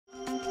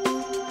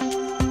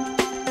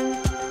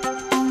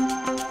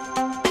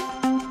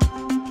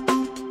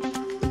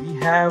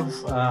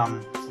have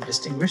a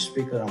distinguished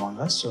speaker among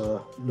us.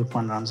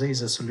 Lukman Ramsey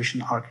is a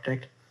solution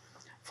architect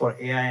for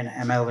AI and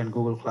ML in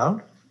Google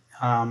Cloud.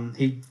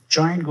 He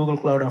joined Google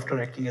Cloud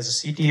after acting as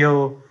a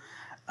CTO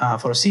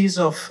for a series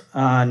of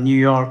New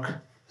York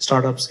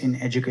startups in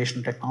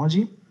education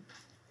technology,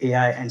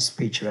 AI, and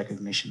speech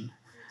recognition.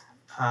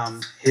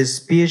 His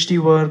PhD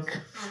work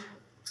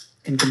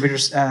in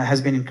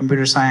has been in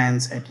computer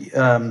science at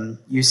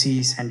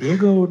UC San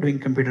Diego, doing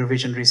computer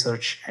vision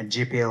research at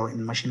JPL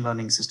in machine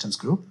learning systems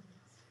group.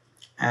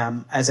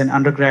 As an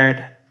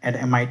undergrad at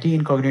MIT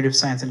in cognitive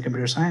science and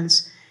computer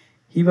science,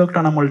 he worked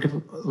on a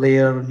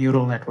multi-layer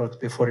neural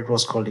network before it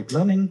was called deep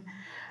learning.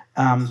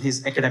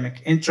 His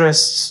academic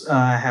interests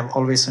have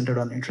always centered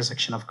on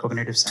intersection of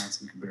cognitive science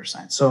and computer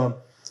science.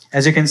 So,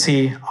 as you can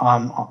see,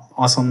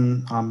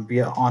 awesome. We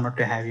are honored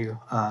to have you,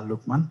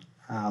 Lukman.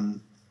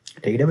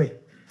 Take it away.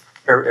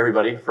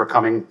 Everybody, for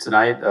coming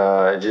tonight.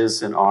 It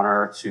is an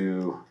honor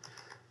to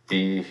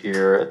be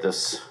here at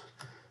this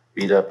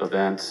meetup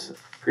event.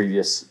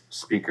 Previous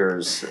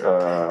speakers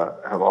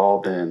have all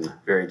been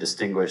very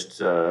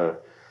distinguished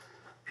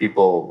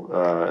people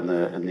in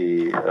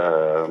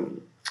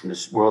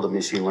this world of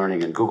machine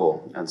learning and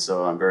Google, and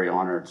so I'm very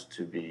honored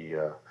to be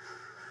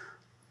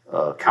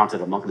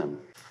counted among them.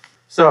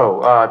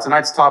 So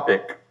tonight's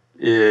topic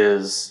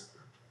is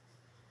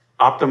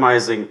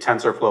optimizing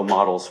TensorFlow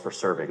models for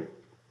serving.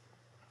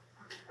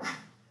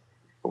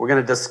 We're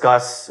going to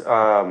discuss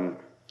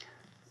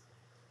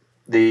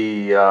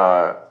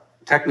the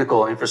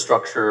technical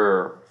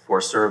infrastructure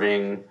for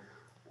serving,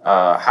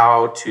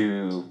 how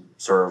to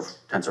serve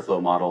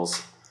TensorFlow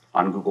models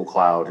on Google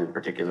Cloud in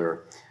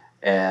particular,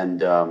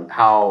 and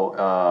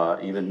how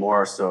even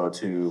more so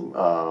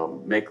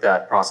to make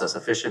that process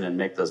efficient and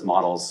make those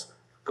models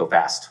go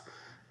fast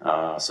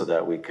so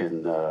that we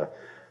can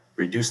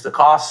reduce the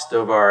cost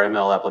of our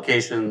ML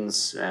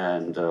applications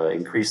and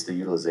increase the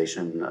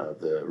utilization of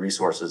the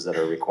resources that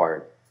are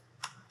required.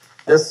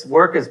 This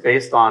work is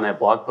based on a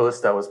blog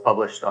post that was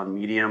published on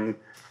Medium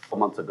a couple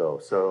months ago.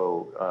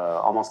 So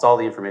almost all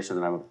the information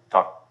that I'm going to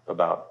talk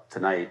about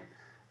tonight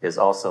is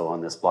also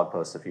on this blog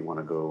post if you want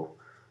to go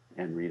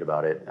and read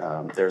about it.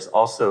 There's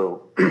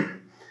also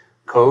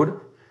code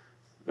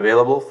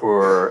available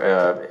for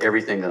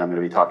everything that I'm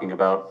going to be talking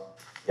about,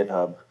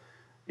 GitHub,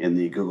 in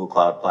the Google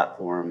Cloud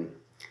Platform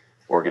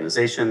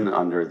organization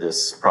under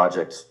this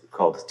project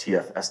called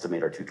TF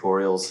Estimator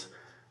Tutorials,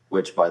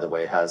 which, by the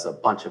way, has a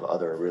bunch of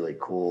other really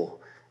cool,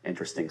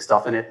 interesting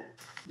stuff in it.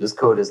 This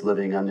code is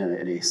living in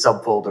a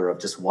subfolder of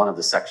just one of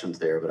the sections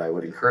there, but I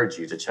would encourage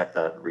you to check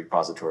that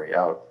repository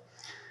out.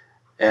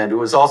 And it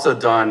was also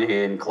done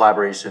in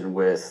collaboration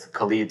with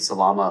Khalid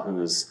Salama,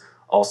 who's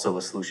also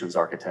a solutions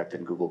architect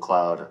in Google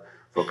Cloud,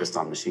 focused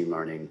on machine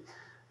learning.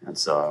 And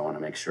so I want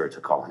to make sure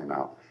to call him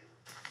out.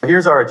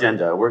 Here's our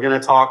agenda. We're going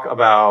to talk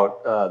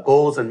about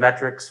goals and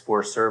metrics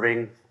for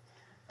serving.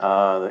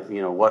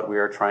 What we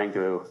are trying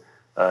to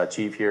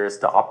achieve here is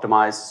to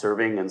optimize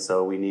serving, and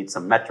so we need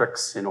some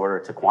metrics in order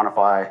to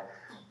quantify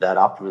that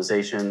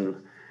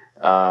optimization.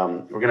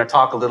 We're going to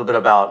talk a little bit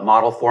about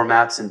model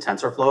formats in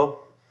TensorFlow.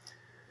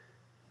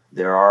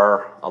 There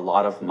are a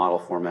lot of model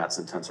formats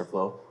in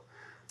TensorFlow.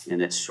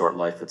 In its short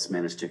life, it's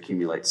managed to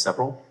accumulate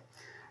several.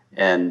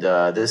 And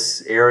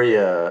this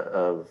area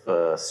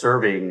of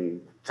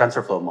serving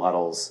TensorFlow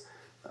models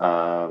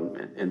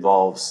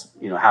involves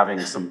having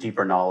some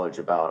deeper knowledge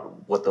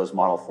about what those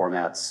model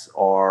formats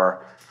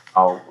are,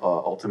 how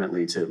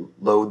ultimately to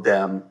load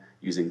them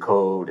using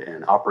code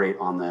and operate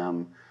on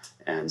them,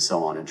 and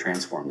so on, and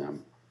transform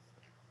them.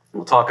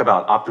 We'll talk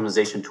about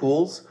optimization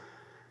tools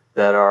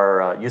that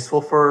are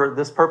useful for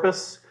this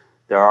purpose.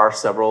 There are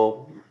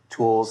several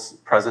tools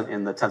present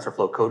in the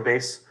TensorFlow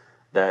codebase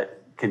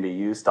that can be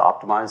used to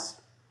optimize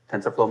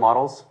TensorFlow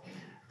models.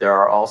 There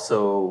are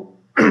also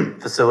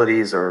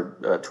facilities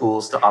or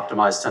tools to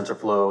optimize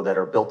TensorFlow that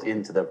are built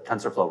into the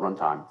TensorFlow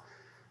runtime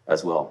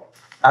as well.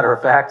 Matter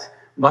of fact,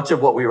 much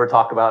of what we were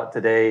talking about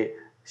today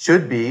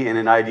should be, in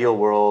an ideal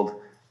world,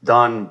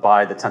 done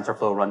by the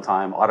TensorFlow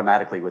runtime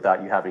automatically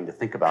without you having to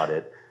think about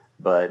it.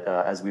 But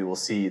as we will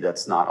see,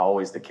 that's not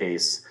always the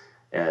case.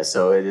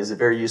 So it is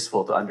very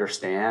useful to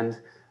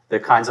understand the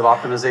kinds of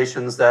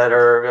optimizations that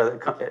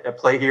are at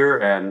play here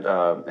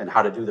and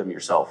how to do them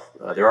yourself.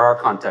 There are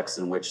contexts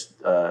in which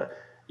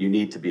you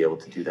need to be able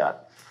to do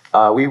that.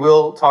 We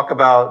will talk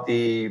about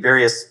the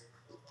various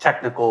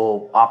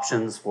technical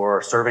options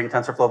for serving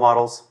TensorFlow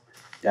models.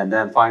 And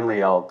then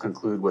finally, I'll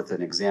conclude with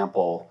an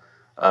example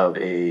of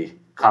a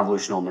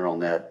convolutional neural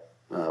net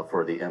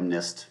for the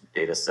MNIST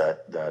data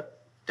set that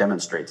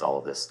demonstrates all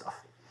of this stuff.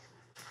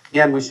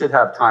 And we should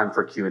have time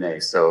for Q&A.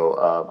 So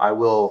I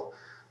will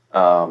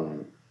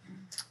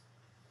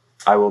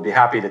be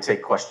happy to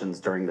take questions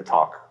during the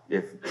talk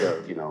if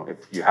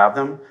you have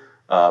them.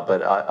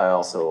 But I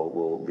also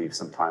will leave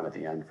some time at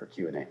the end for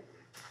Q&A.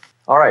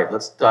 All right,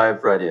 let's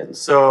dive right in.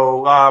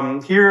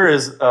 So here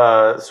is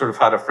sort of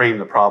how to frame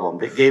the problem.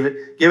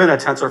 Given a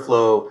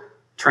TensorFlow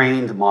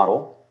trained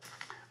model,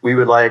 we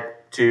would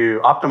like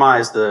to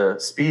optimize the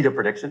speed of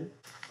prediction.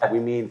 That we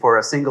mean for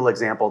a single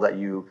example that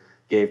you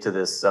gave to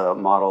this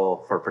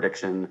model for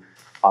prediction,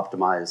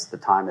 optimize the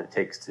time that it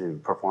takes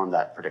to perform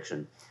that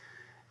prediction.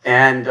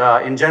 And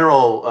in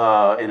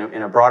general,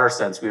 in a broader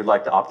sense, we would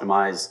like to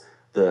optimize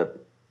the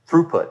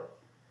throughput.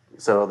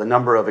 So the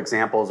number of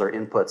examples or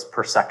inputs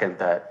per second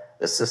that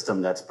the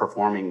system that's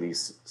performing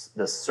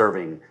this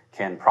serving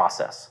can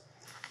process.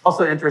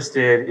 Also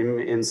interested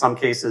in some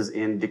cases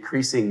in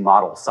decreasing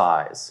model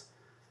size.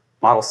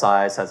 Model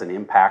size has an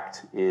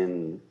impact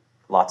in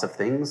lots of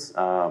things.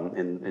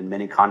 In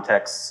many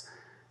contexts,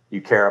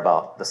 you care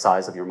about the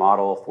size of your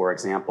model. For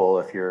example,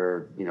 if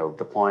you're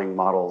deploying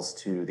models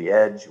to the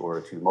edge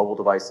or to mobile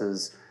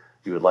devices,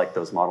 you would like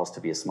those models to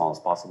be as small as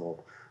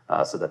possible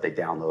so that they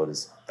download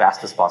as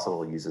fast as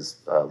possible, use as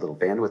little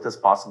bandwidth as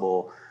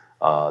possible,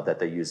 that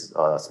they use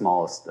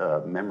smallest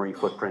memory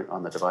footprint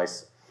on the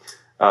device.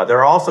 There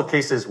are also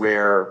cases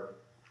where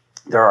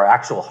there are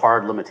actual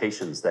hard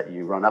limitations that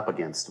you run up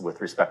against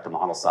with respect to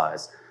model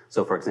size.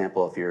 So for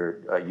example, if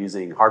you're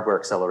using hardware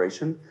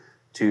acceleration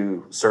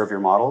to serve your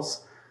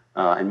models,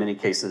 in many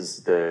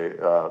cases,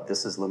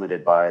 this is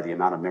limited by the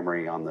amount of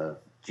memory on the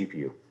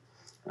GPU,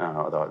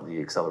 the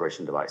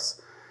acceleration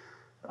device.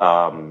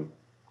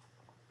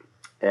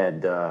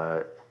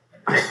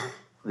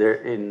 There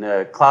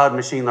in Cloud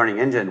Machine Learning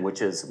Engine,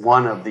 which is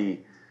one of the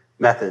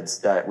methods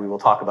that we will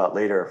talk about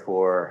later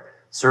for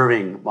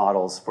serving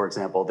models, for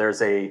example,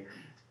 there's a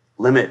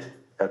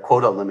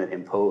quota limit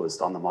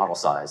imposed on the model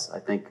size. I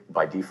think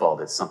by default,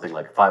 it's something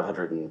like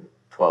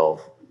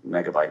 512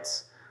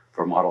 megabytes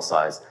for model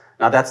size.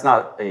 Now, that's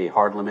not a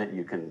hard limit.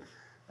 You can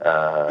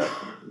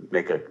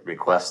make a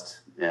request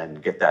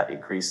and get that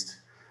increased.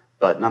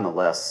 But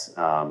nonetheless,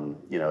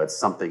 it's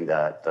something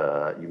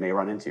that you may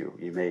run into.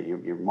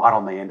 Your model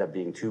may end up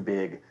being too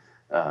big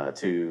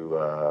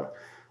to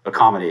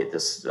accommodate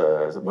this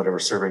whatever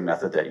serving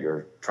method that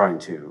you're trying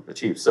to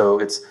achieve. So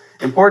it's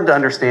important to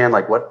understand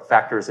what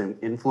factors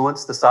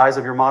influence the size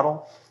of your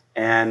model,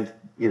 and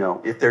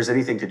if there's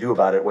anything to do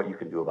about it, what you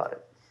can do about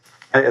it.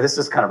 And this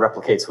just kind of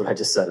replicates what I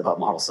just said about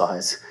model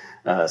size.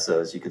 So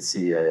as you can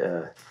see,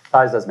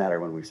 size does matter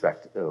with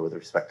respect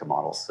to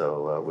models.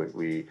 So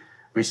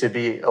we should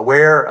be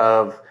aware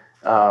of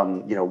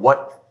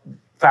what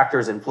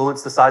factors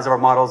influence the size of our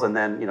models, and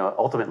then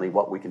ultimately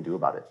what we can do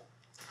about it.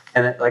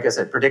 And like I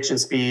said, prediction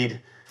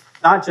speed,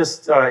 not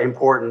just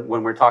important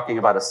when we're talking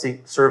about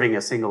serving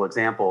a single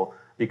example,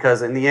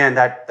 because in the end,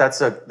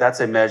 that's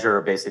a measure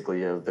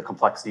basically of the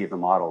complexity of the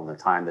model, and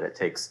the time that it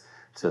takes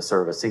to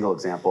serve a single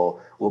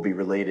example will be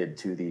related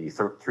to the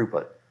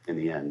throughput in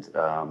the end.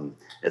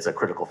 It's a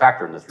critical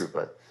factor in the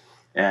throughput.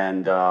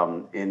 And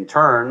in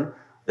turn,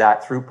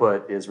 that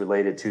throughput is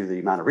related to the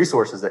amount of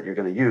resources that you're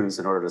going to use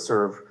in order to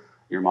serve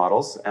your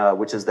models,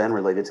 which is then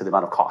related to the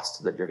amount of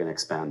cost that you're going to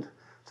expend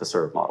to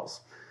serve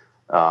models.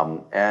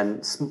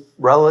 And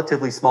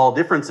relatively small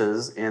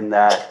differences in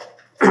that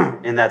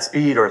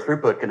speed or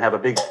throughput can have a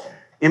big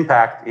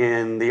impact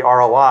in the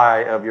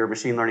ROI of your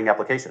machine learning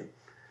application,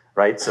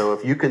 right? So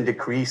if you can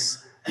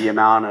decrease the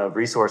amount of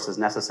resources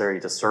necessary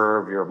to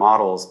serve your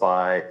models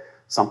by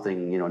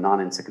something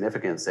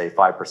non-insignificant, say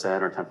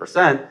 5% or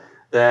 10%,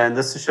 then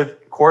this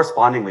should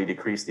correspondingly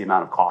decrease the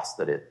amount of cost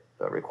that it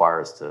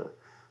requires to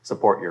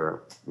support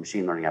your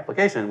machine learning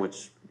application,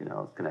 which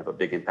can have a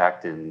big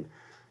impact in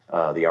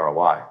the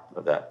ROI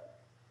of that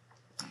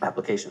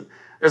application.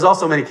 There's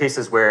also many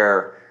cases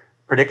where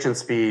prediction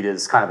speed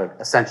is kind of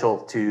essential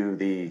to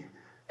the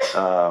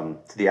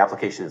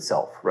application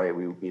itself, right?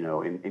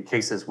 In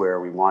cases where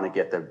we want to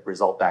get the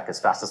result back as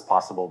fast as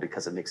possible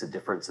because it makes a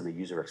difference in the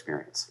user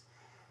experience,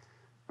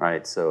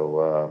 right?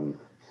 So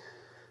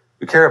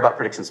we care about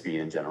prediction speed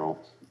in general,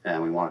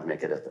 and we want to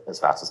make it as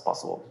fast as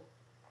possible.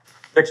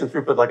 Prediction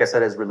throughput, like I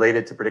said, is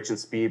related to prediction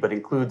speed, but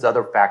includes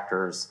other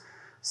factors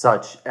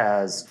such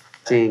as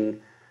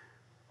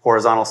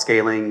horizontal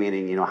scaling,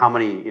 meaning how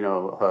many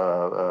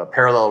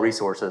parallel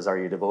resources are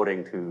you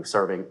devoting to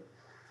serving,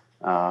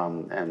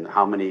 and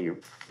how many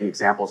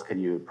examples can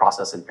you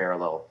process in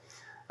parallel.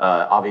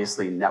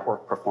 Obviously,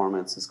 network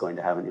performance is going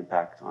to have an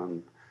impact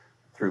on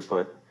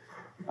throughput.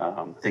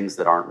 Things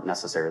that aren't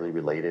necessarily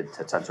related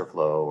to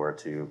TensorFlow or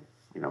to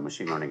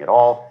machine learning at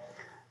all.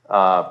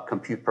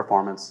 Compute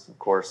performance, of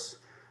course,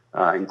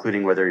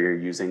 including whether you're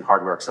using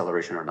hardware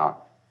acceleration or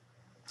not.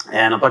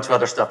 And a bunch of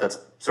other stuff that's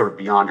sort of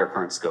beyond our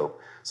current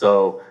scope.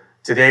 So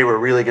today we're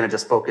really going to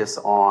just focus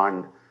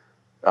on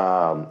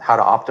how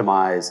to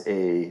optimize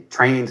a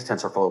trained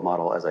TensorFlow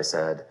model, as I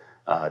said,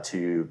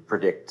 to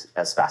predict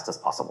as fast as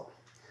possible.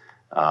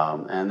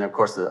 And of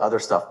course, the other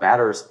stuff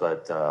matters,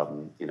 but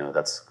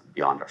that's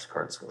beyond our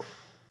current scope.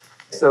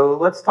 So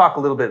let's talk a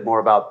little bit more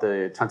about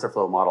the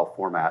TensorFlow model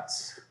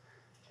formats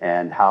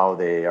and how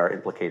they are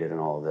implicated in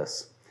all of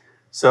this.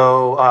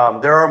 So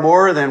there are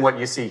more than what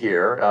you see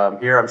here.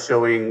 Here I'm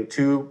showing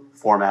two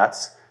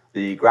formats,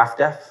 the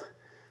GraphDef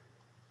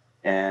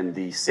and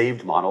the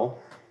saved model.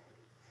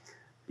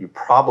 You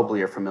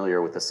probably are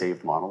familiar with the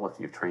saved model if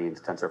you've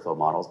trained TensorFlow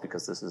models,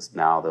 because this is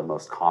now the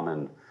most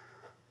common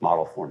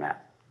model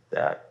format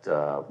that,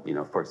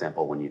 for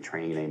example, when you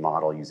train a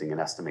model using an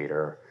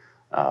estimator,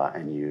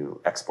 and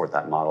you export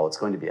that model, it's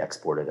going to be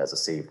exported as a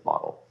saved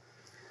model.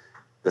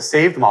 The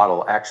saved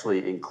model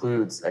actually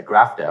includes a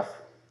graph def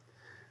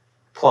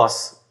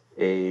plus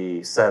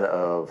a set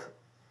of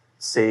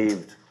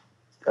saved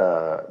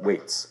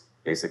weights,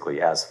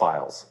 basically as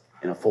files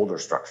in a folder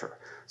structure.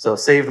 So a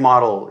saved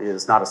model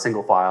is not a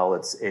single file,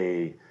 it's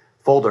a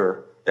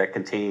folder that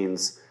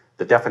contains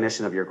the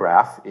definition of your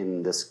graph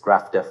in this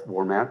graph def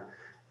format,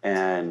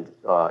 and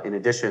in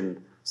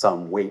addition,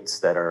 some weights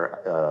that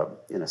are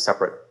in a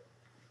separate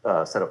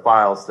set of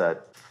files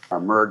that are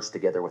merged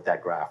together with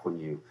that graph when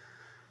you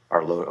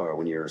are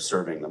when you're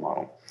serving the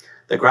model.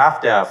 The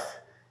graph def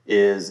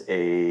is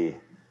a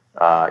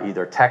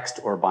either text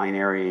or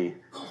binary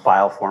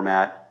file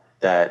format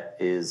that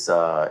is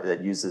that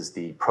uses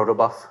the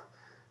protobuf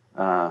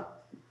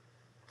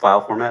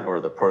file format or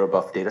the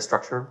protobuf data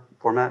structure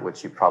format,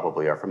 which you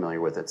probably are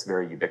familiar with. It's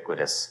very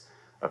ubiquitous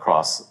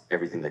across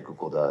everything that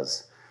Google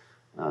does.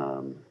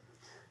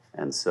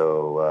 And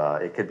so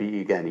it could be,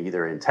 again,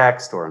 either in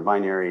text or in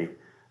binary,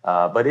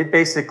 but it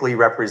basically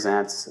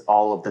represents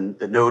all of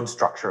the node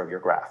structure of your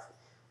graph,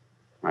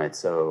 right?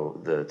 So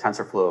the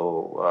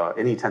TensorFlow,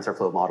 any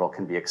TensorFlow model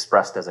can be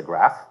expressed as a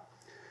graph,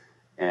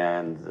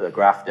 and the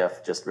graph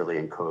def just really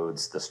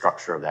encodes the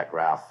structure of that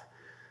graph.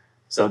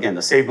 So again,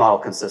 the saved model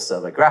consists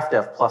of a graph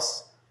def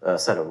plus a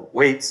set of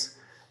weights.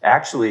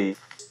 Actually,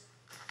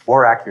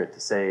 more accurate to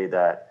say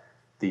that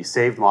the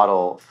saved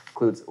model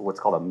includes what's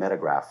called a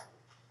metagraph.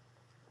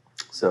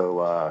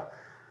 So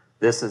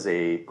this is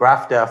a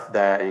graph def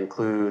that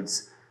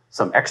includes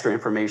some extra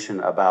information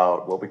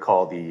about what we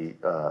call the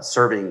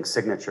serving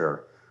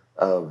signature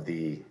of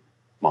the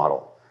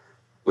model,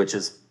 which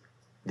is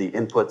the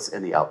inputs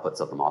and the outputs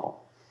of the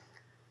model.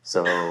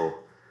 So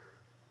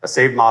a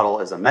saved model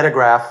is a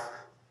metagraph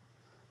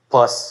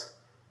plus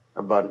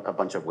a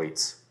bunch of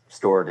weights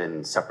stored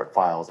in separate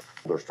files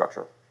or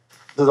structure.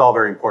 This is all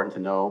very important to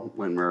know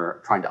when we're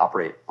trying to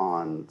operate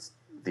on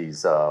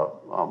these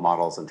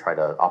models and try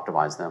to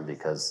optimize them,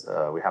 because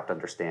we have to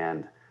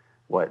understand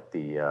what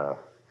the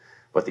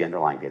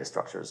underlying data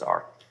structures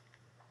are.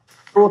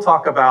 We'll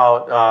talk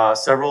about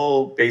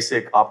several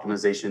basic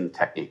optimization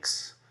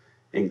techniques,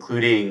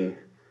 including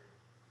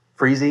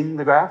freezing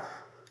the graph,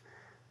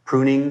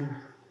 pruning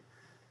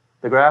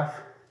the graph,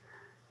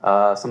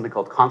 something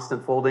called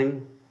constant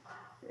folding,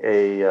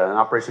 an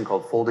operation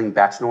called folding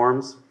batch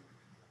norms,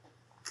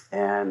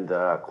 and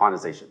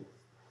quantization.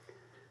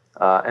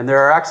 And there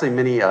are actually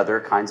many other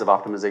kinds of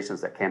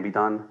optimizations that can be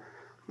done.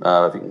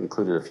 I've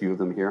included a few of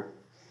them here.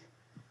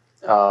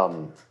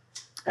 We're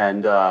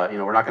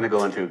not going to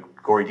go into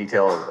gory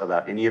detail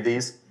about any of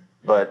these,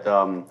 but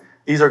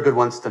these are good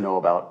ones to know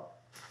about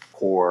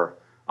core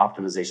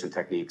optimization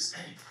techniques.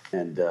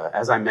 And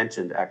as I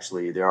mentioned,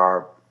 actually, there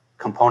are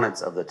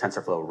components of the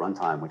TensorFlow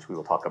runtime, which we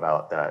will talk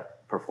about,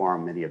 that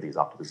perform many of these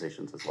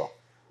optimizations as well.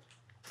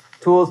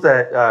 Tools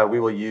that we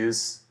will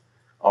use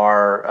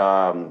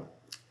are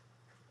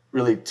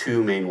really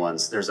two main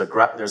ones. There's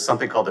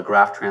something called the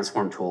graph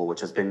transform tool, which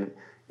has been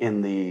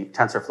in the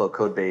TensorFlow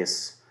code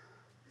base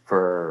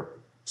for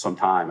some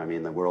time. I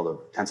mean, the world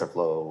of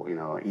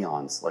TensorFlow,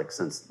 eons,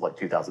 since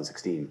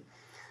 2016.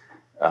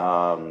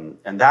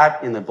 And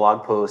that, in the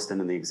blog post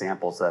and in the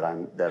examples that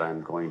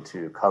I'm going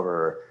to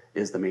cover,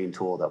 is the main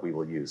tool that we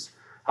will use.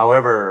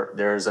 However,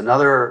 there's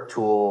another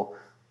tool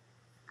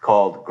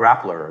called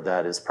Grappler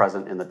that is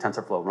present in the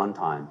TensorFlow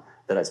runtime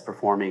that is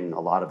performing a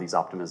lot of these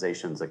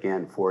optimizations.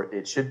 Again,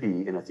 it should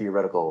be, in a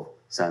theoretical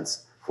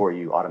sense, for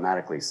you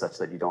automatically, such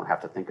that you don't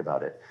have to think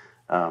about it.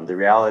 The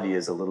reality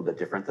is a little bit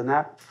different than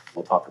that.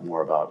 We'll talk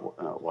more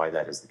about why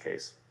that is the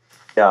case.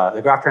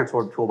 The graph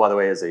transform tool, by the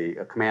way, is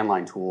a command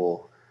line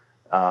tool,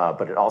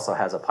 but it also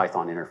has a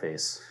Python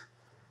interface.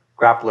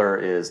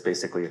 Grappler is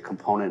basically a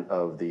component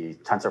of the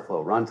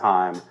TensorFlow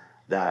runtime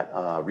that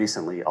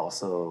recently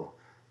also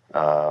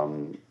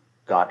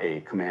got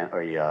a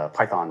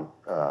Python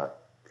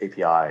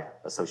API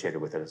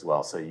associated with it as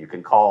well. So you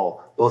can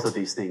call both of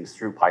these things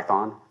through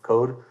Python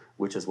code,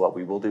 which is what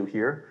we will do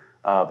here.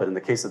 But in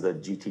the case of the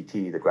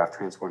GTT, the graph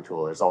transform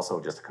tool, there's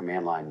also just a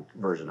command line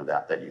version of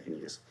that you can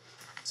use.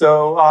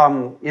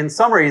 So in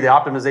summary, the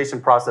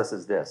optimization process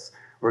is this.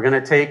 We're going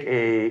to take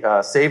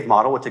a saved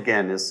model, which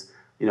again is,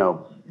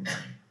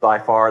 by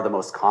far the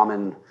most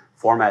common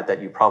format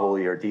that you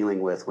probably are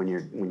dealing with when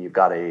you've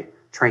got a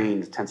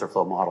trained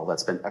TensorFlow model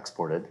that's been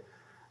exported.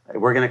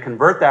 We're going to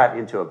convert that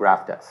into a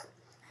graph def.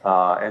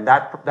 And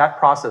that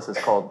process is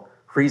called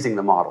freezing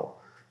the model.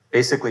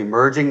 Basically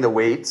merging the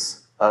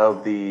weights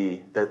of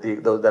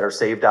those that are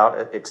saved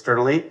out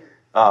externally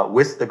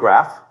with the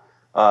graph,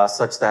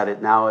 such that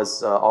it now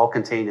is all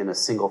contained in a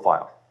single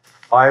file.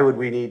 Why would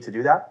we need to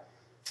do that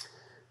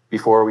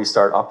before we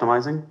start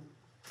optimizing?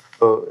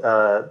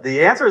 So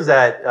the answer is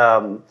that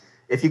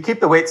if you keep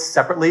the weights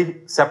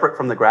separate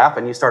from the graph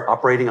and you start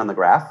operating on the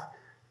graph,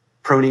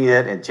 pruning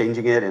it and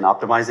changing it and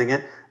optimizing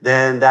it,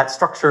 then that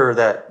structure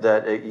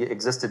that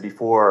existed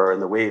before in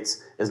the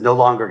weights is no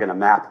longer going to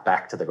map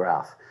back to the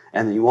graph.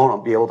 And you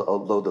won't be able to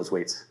load those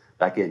weights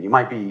back in. You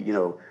might be,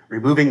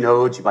 removing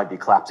nodes, you might be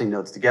collapsing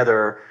nodes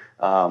together.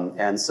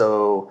 And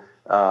so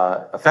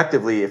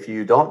effectively, if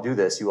you don't do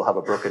this, you will have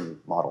a broken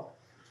model.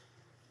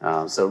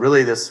 So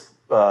really this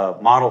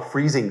model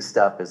freezing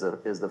step is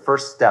the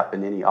first step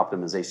in any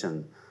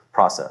optimization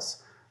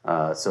process.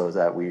 So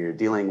that we're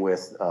dealing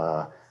with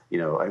a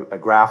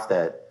graph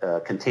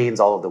that contains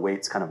all of the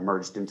weights kind of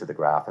merged into the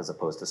graph as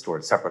opposed to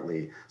stored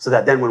separately, so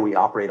that then when we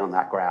operate on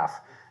that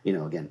graph,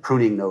 again,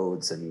 pruning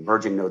nodes and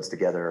merging nodes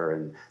together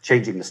and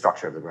changing the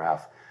structure of the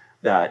graph,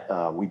 that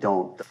we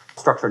don't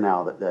structure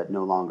now that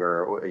no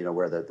longer,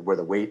 where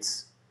the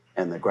weights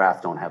and the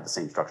graph don't have the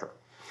same structure.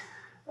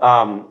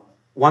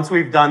 Once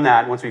we've done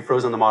that, once we've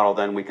frozen the model,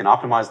 then we can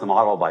optimize the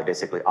model by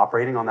basically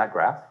operating on that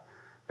graph.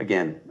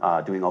 Again,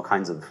 doing all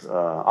kinds of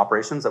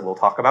operations that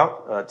we'll talk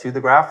about to the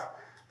graph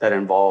that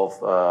involve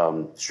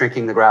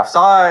shrinking the graph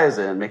size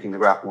and making the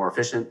graph more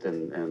efficient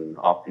and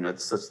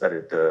such that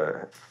it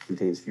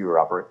contains fewer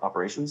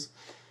operations,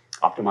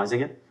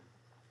 optimizing it.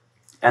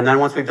 And then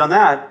once we've done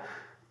that,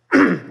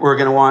 we're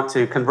going to want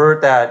to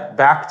convert that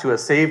back to a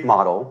saved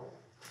model,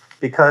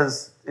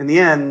 because in the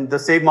end, the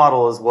saved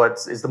model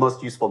is the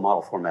most useful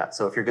model format.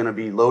 So if you're going to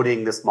be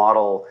loading this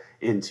model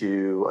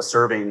into a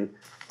serving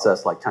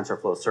process like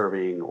TensorFlow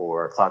serving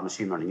or a cloud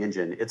machine learning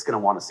engine, it's going to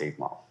want a saved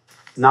model.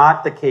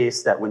 Not the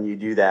case that when you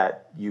do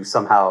that, you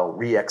somehow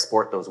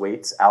re-export those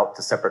weights out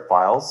to separate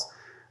files,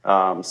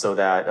 so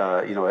that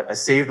a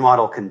saved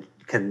model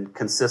can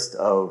consist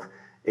of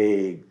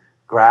a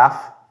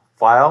graph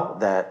file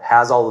that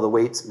has all of the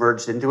weights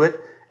merged into it,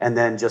 and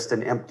then just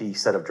an empty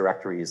set of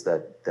directories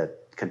that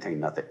contain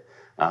nothing.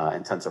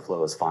 And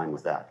TensorFlow is fine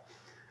with that.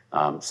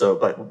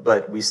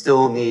 But we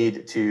still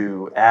need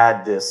to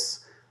add this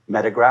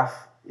metagraph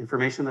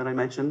information that I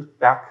mentioned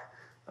back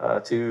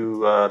to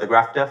the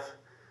graph def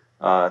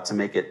to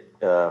make it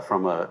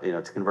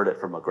to convert it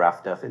from a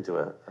graph def into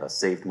a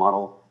saved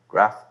model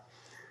graph.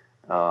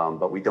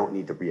 But we don't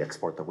need to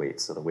re-export the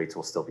weights, so the weights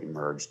will still be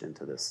merged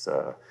into this.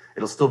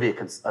 It'll still be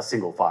a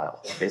single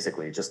file,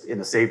 basically, just in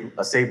a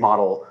saved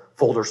model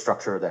folder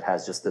structure that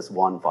has just this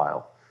one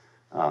file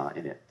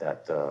in it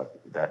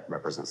that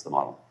represents the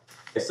model.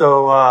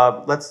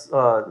 So let's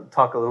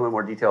talk a little bit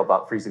more detail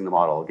about freezing the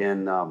model.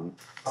 Again,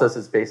 process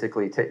is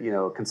basically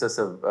consists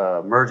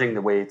of merging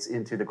the weights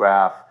into the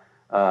graph,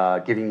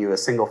 giving you a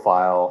single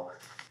file.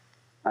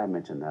 I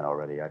mentioned that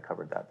already. I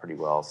covered that pretty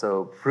well.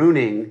 So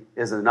pruning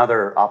is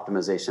another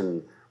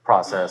optimization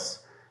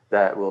process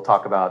that we'll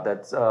talk about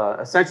that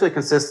essentially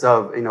consists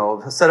of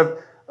a set of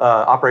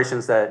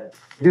operations that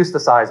reduce the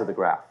size of the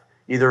graph,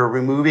 either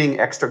removing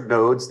extra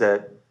nodes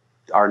that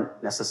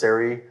aren't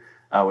necessary.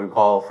 We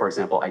call, for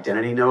example,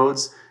 identity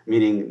nodes,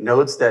 meaning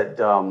nodes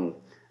that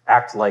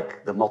act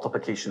like the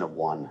multiplication of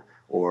one,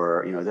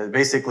 or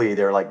basically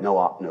they're like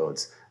no-op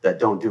nodes that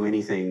don't do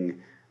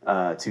anything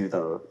to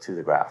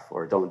the graph,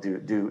 or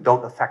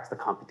don't affect the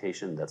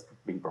computation that's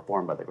being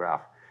performed by the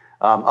graph.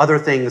 Other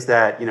things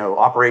that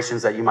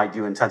operations that you might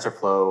do in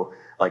TensorFlow,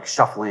 like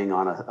shuffling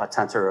on a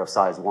tensor of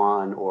size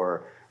 1,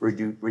 or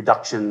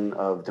reduction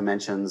of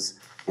dimensions,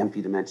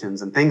 empty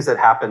dimensions, and things that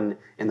happen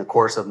in the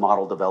course of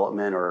model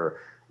development, or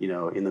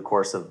in the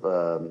course of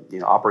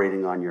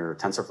operating on your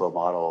TensorFlow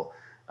model,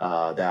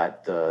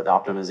 that the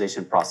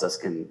optimization process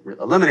can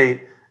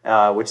eliminate,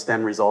 which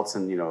then results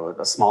in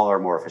a smaller,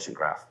 more efficient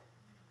graph.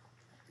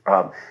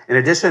 In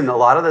addition, a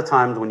lot of the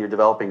times when you're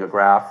developing a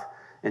graph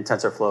in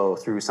TensorFlow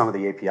through some of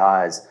the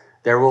APIs,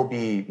 there will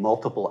be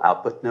multiple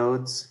output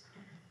nodes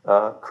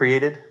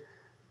created,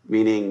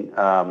 meaning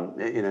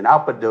an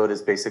output node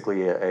is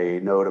basically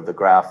a node of the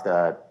graph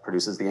that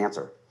produces the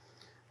answer,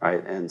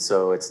 right? And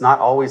so it's not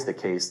always the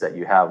case that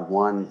you have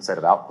one set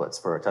of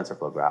outputs for a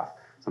TensorFlow graph.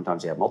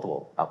 Sometimes you have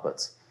multiple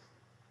outputs.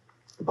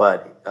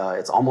 But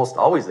it's almost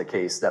always the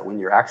case that when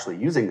you're actually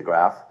using the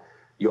graph,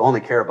 you only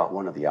care about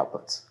one of the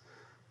outputs.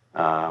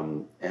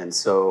 And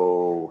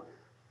so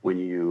when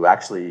you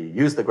actually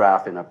use the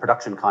graph in a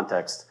production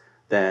context,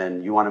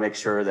 then you want to make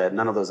sure that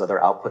none of those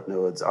other output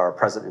nodes are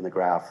present in the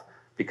graph,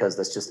 because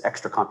that's just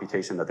extra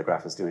computation that the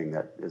graph is doing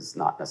that is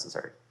not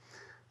necessary.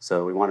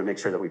 So we want to make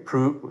sure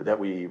that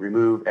we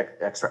remove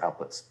extra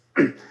outputs.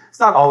 It's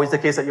not always the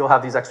case that you'll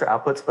have these extra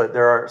outputs, but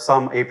there are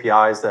some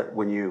APIs that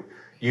when you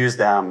use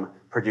them,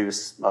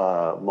 produce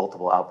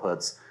multiple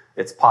outputs.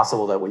 It's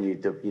possible that when you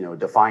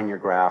define your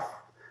graph,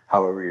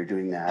 however you're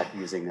doing that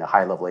using a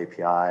high-level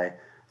API,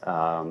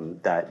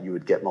 that you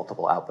would get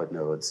multiple output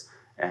nodes.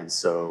 And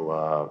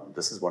so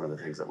this is one of the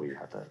things that we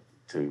have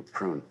to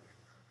prune.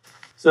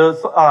 So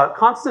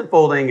constant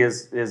folding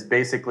is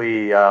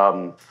basically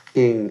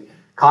in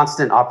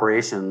constant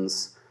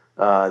operations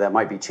that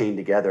might be chained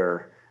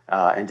together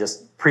and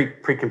just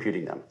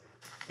pre-computing them.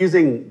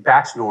 Using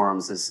batch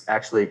norms is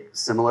actually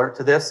similar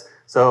to this.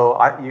 So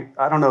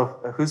I don't know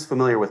who's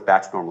familiar with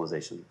batch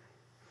normalization.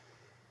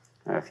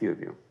 A few of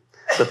you.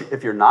 So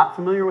if you're not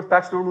familiar with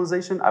batch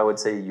normalization, I would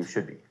say you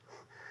should be.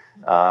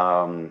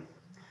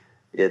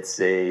 It's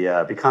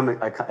I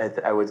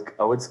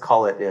would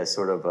call it a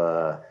sort of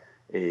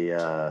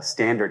a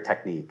standard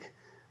technique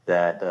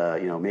that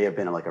may have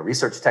been like a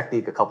research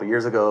technique a couple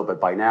years ago, but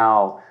by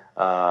now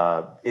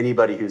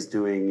anybody who's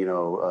doing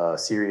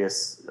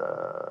serious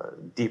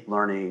deep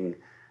learning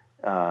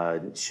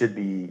should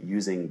be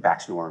using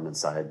batch norm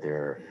inside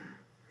their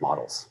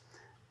models.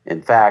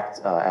 In fact,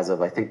 as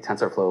of I think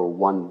TensorFlow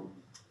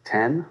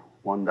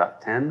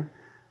 1.10,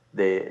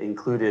 they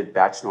included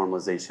batch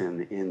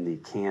normalization in the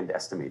canned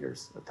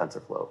estimators of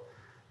TensorFlow.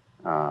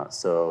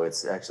 So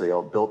it's actually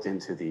all built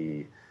into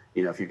the,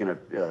 if you're going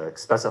to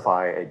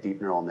specify a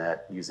deep neural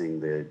net using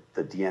the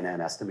DNN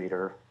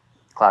estimator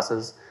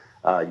classes,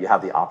 you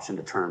have the option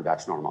to turn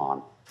batch norm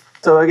on.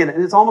 So again,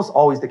 it's almost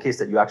always the case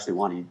that you actually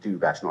want to do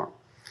batch norm.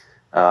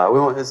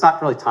 It's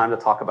not really time to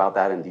talk about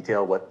that in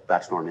detail, what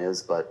batch norm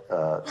is, but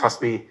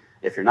trust me,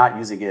 if you're not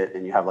using it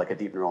and you have like a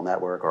deep neural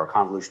network or a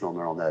convolutional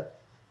neural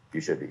net,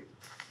 you should be.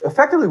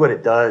 Effectively what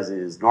it does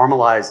is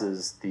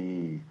normalizes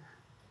the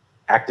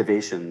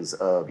activations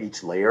of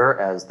each layer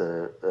as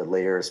the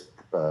layers,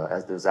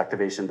 as those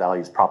activation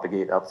values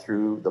propagate up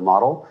through the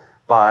model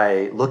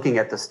by looking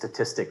at the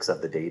statistics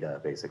of the data,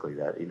 basically,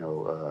 that,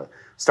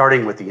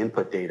 starting with the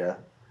input data,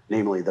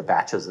 namely the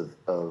batches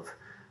of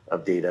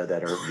data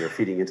that you're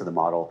feeding into the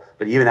model.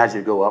 But even as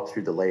you go up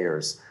through the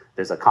layers,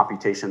 there's a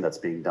computation that's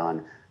being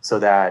done so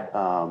that,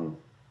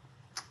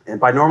 and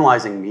by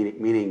normalizing,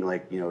 meaning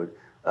like,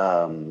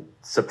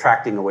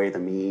 subtracting away the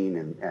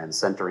mean and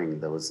centering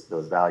those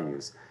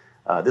values.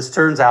 This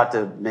turns out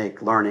to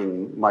make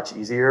learning much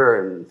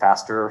easier and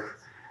faster.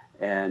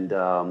 And,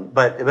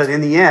 but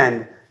in the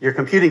end, you're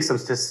computing some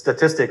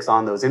statistics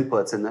on those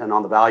inputs and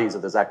on the values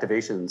of those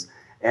activations.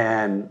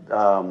 And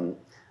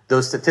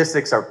those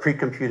statistics are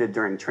pre-computed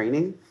during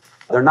training.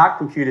 They're not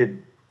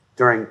computed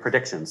during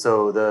prediction.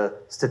 So the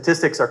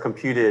statistics are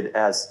computed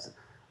as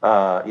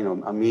a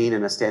mean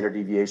and a standard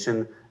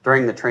deviation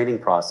during the training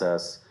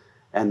process.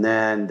 And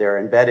then they're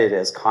embedded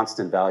as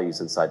constant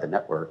values inside the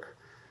network.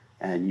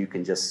 And you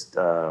can just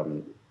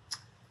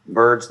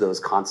merge those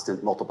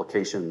constant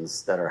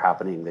multiplications that are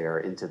happening there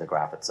into the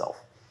graph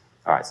itself.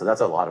 All right, so that's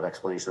a lot of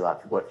explanation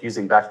about what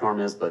using batch norm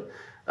is, but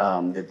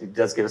it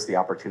does give us the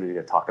opportunity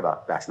to talk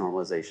about batch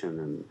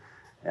normalization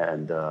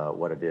and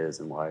what it is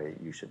and why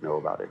you should know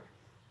about it.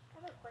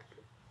 I have a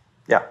question.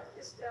 Yeah.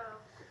 Just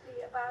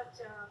quickly about,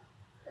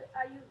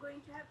 are you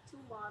going to have two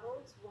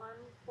models, one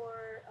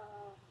for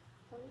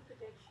only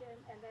prediction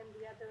and then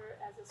the other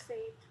as a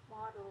saved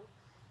model?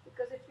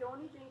 Because if you're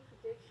only doing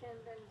prediction,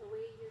 then the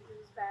way you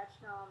use batch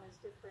norm is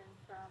different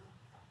from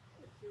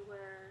if you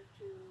were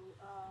to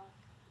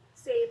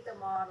save the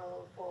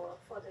model for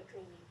the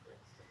training, for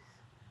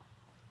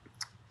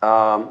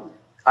instance.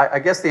 I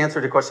guess the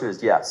answer to the question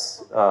is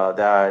yes,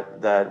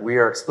 that we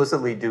are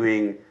explicitly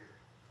doing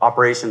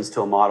operations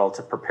to a model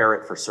to prepare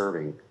it for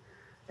serving.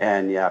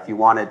 And yeah, if you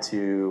wanted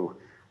to,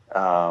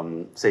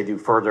 say, do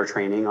further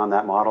training on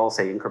that model,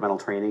 say incremental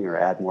training or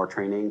add more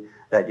training,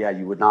 that yeah,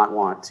 you would not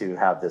want to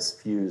have this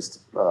fused,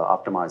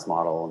 optimized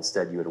model.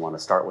 Instead, you would want to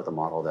start with a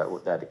model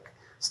that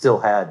still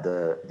had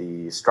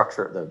the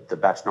structure, the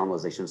batch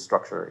normalization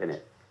structure in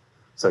it.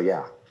 So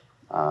yeah,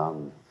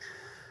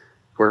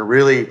 we're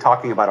really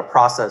talking about a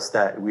process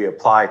that we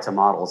apply to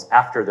models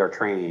after they're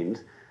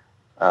trained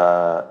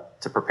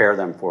to prepare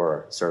them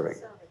for serving.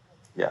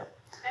 Yeah.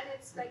 And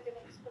it's like an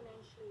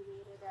exponentially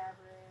weighted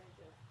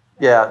average.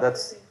 Yeah,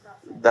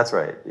 that's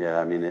right. Yeah,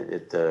 I mean,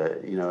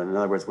 in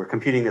other words, we're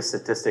computing the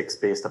statistics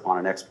based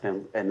upon an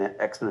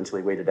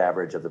exponentially weighted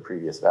average of the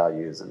previous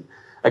values. And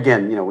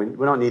again,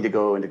 we don't need to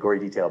go into gory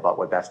detail about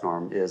what batch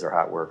norm is or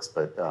how it works,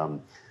 but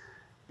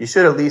you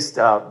should at least,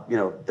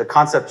 the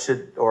concept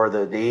or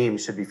the name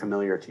should be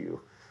familiar to you.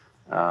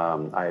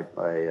 I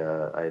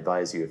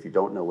advise you, if you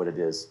don't know what it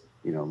is,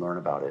 learn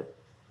about it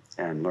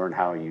and learn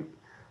how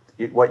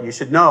what you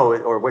should know,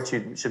 or what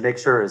you should make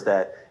sure is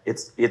that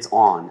it's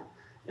on.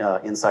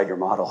 Inside your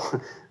model.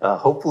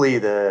 Hopefully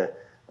the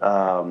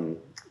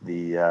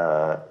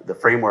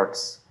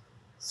frameworks,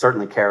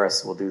 certainly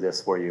Keras will do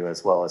this for you,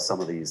 as well as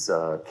some of these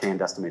canned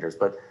estimators.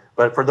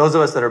 But for those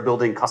of us that are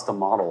building custom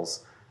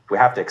models, we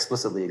have to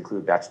explicitly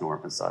include batch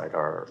norm inside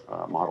our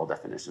model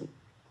definition.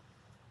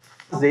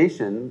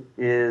 Normalization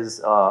is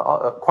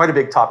quite a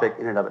big topic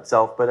in and of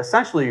itself, but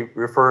essentially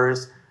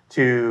refers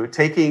to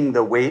taking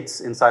the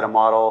weights inside a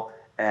model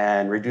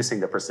and reducing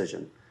the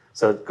precision.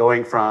 So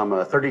going from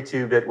a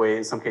 32-bit weight,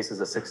 in some cases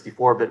a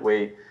 64-bit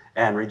weight,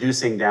 and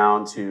reducing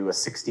down to a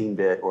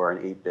 16-bit or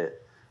an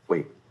 8-bit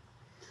weight.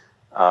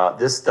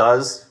 This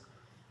does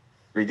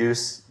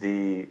reduce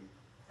the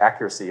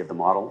accuracy of the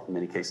model in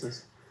many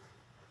cases,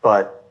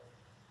 but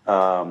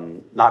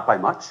not by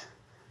much.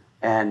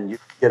 And you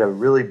get a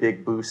really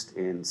big boost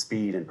in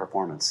speed and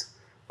performance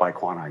by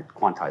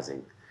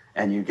quantizing.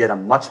 And you get a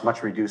much,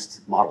 much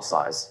reduced model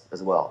size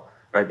as well,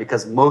 right?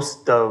 Because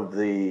most of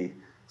the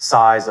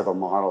size of a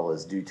model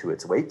is due to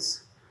its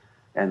weights.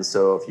 And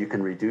so if you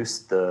can reduce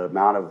the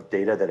amount of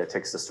data that it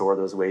takes to store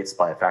those weights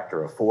by a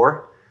factor of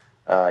 4,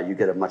 you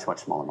get a much, much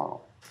smaller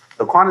model.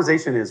 So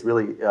quantization is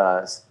really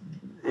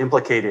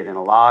implicated in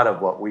a lot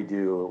of what we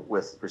do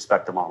with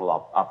respect to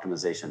model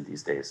optimization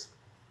these days.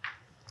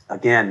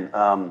 Again,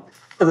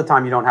 for the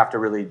time you don't have to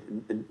really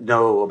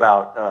know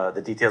about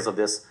the details of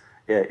this.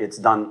 It's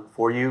done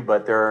for you,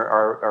 but there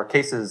are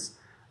cases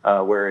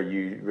where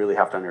you really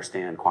have to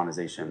understand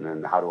quantization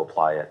and how to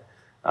apply it.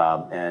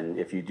 And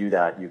if you do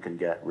that, you can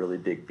get really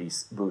big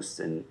boosts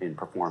in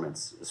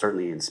performance,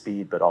 certainly in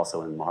speed, but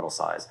also in model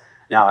size.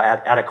 Now,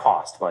 at a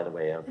cost, by the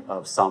way,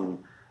 of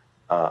some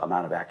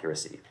amount of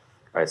accuracy,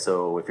 right?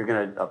 So if you're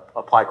going to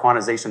apply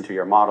quantization to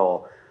your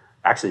model,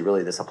 actually,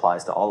 really, this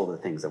applies to all of the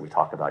things that we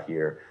talked about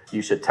here.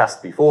 You should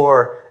test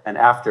before and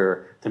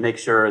after to make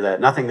sure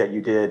that nothing that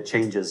you did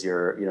changes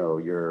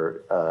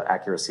your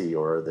accuracy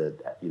or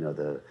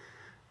the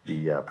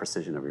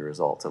precision of your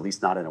results. At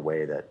least not in a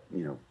way that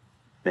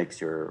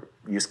makes your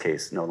use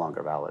case no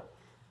longer valid.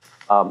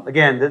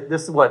 Again,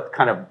 this is what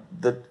kind of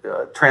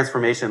the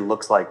transformation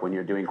looks like when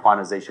you're doing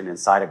quantization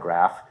inside a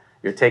graph.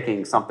 You're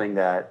taking something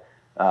that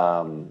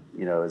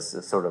is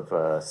a sort of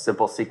a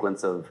simple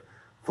sequence of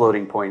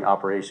floating point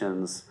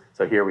operations.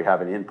 So here we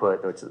have an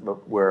input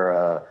where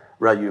a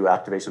ReLU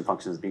activation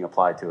function is being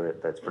applied to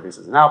it that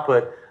produces an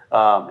output.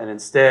 And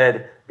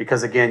instead,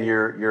 because again,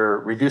 you're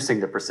reducing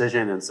the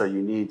precision, and so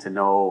you need to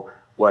know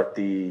what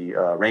the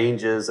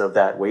range is of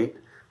that weight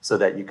so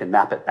that you can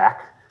map it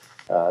back.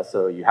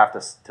 So you have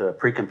to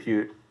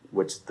pre-compute,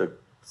 which the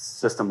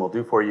system will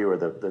do for you, or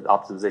the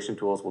optimization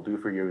tools will do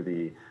for you,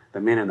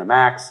 the min and the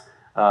max.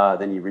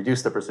 Then you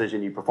reduce the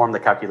precision, you perform the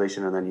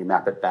calculation, and then you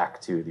map it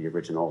back to the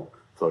original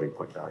floating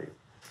point value.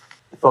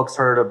 Folks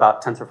heard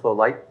about TensorFlow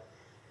Lite?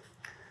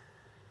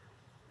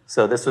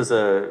 So this was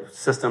a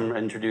system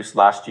introduced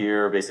last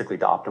year basically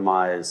to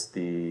optimize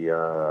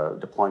the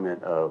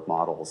deployment of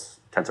models,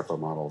 TensorFlow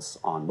models,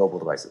 on mobile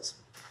devices.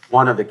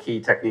 One of the key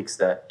techniques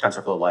that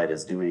TensorFlow Lite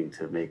is doing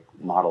to make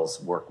models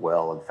work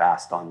well and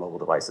fast on mobile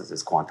devices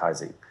is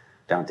quantizing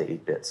down to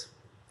 8 bits.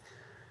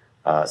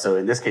 So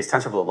in this case,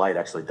 TensorFlow Lite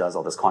actually does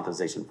all this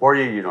quantization for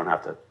you. You don't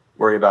have to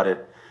worry about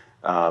it.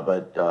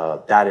 But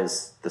that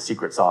is the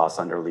secret sauce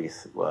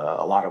underneath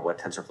a lot of what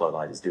TensorFlow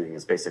Lite is doing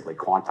is basically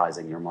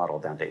quantizing your model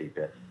down to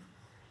 8-bit.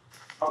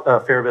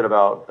 A fair bit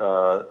about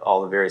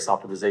all the various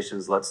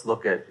optimizations. Let's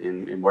look at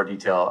in more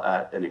detail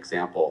at an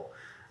example.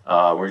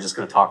 We're just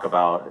going to talk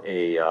about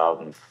a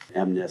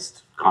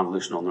MNIST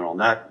convolutional neural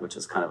net, which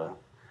is kind of a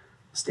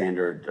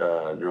standard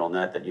neural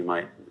net that you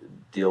might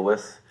deal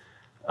with.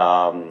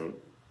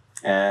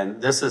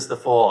 And this is the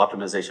full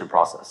optimization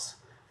process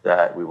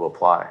that we will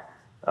apply.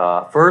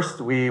 First,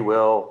 we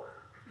will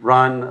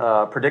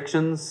run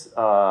predictions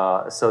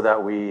so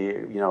that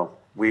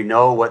we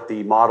know what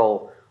the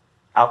model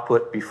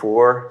output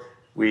before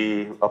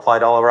we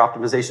applied all of our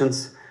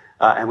optimizations,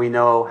 and we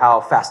know how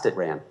fast it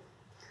ran.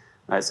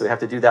 Right, so we have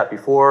to do that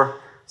before,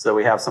 so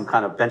we have some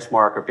kind of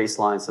benchmark or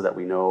baseline so that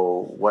we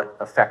know what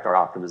effect our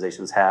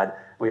optimizations had.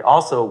 We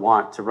also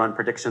want to run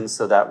predictions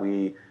so that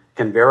we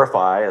can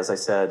verify, as I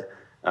said,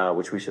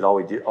 which we should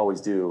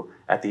always do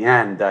at the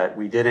end, that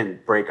we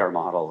didn't break our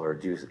model or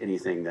do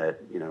anything that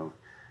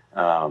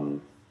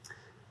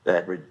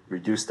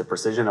reduced the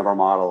precision of our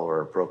model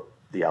or broke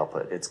the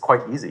output. It's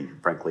quite easy,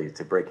 frankly,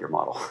 to break your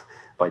model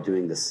by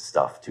doing this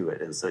stuff to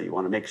it. And so you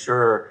want to make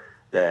sure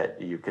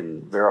that you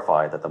can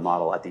verify that the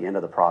model at the end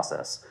of the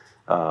process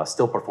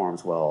still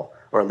performs well,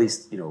 or at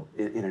least in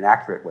an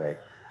accurate way.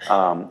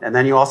 And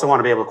then you also want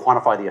to be able to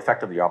quantify the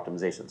effect of your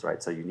optimizations,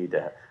 right? So you need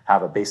to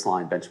have a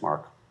baseline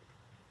benchmark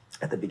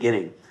at the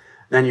beginning.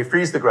 Then you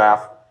freeze the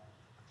graph,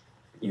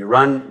 you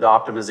run the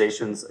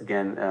optimizations.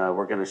 Again,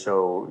 we're going to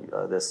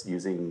show this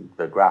using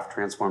the graph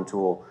transform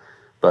tool,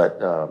 but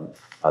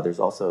there's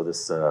also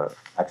this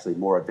actually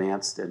more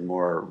advanced and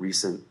more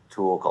recent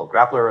tool called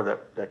Grappler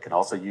that can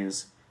also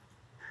use.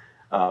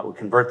 We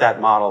convert that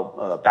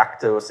model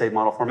back to a save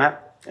model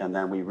format, and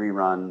then we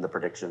rerun the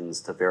predictions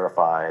to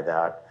verify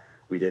that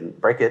we didn't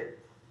break it,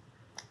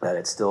 that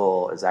it's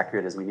still as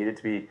accurate as we need it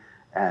to be,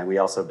 and we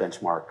also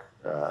benchmark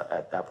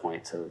at that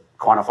point to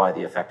quantify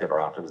the effect of our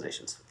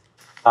optimizations.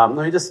 Let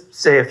me just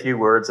say a few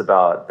words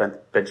about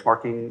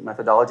benchmarking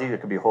methodology. There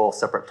could be a whole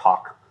separate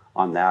talk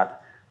on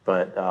that,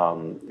 but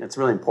it's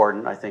really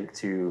important, I think,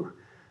 to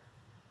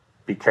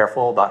be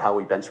careful about how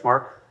we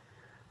benchmark,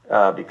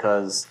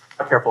 because if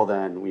we're not careful,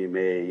 then we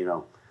may,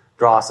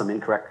 draw some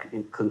incorrect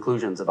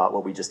conclusions about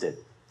what we just did.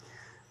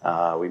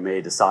 We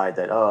may decide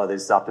that,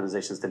 these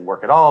optimizations didn't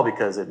work at all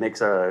because it makes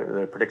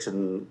the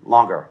prediction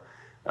longer.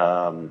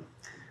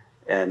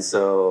 And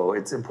so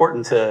it's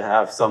important to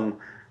have some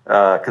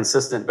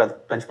consistent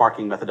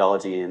benchmarking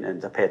methodology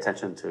and to pay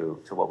attention to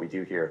what we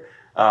do here.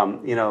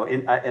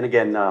 And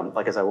again,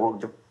 like I said, I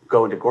won't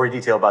go into gory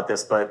detail about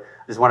this, but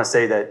I just want to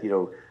say that,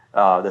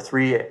 the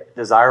 3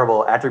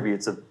 desirable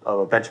attributes of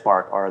a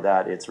benchmark are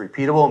that it's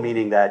repeatable,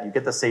 meaning that you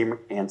get the same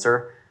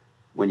answer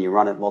when you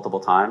run it multiple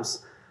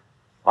times.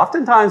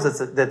 Oftentimes,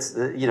 that's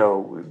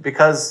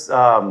because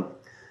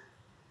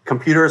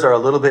computers are a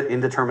little bit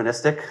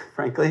indeterministic,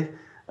 frankly,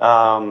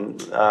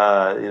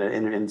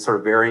 in sort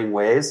of varying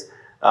ways.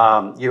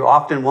 You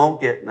often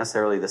won't get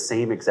necessarily the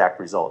same exact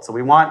result. So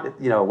we want,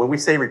 when we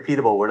say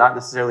repeatable, we're not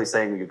necessarily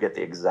saying you get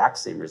the exact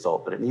same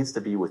result, but it needs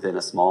to be within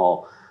a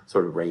small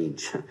sort of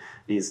range,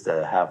 needs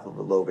to have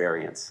low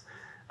variance.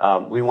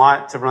 We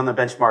want to run the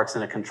benchmarks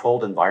in a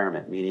controlled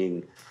environment,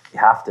 meaning you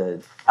have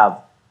to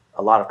have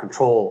a lot of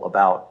control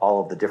about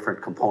all of the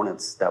different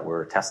components that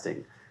we're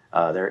testing.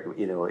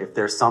 If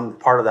there's some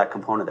part of that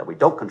component that we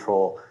don't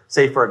control,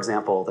 say for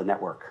example, the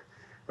network,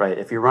 right?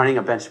 If you're running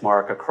a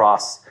benchmark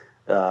across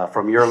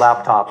from your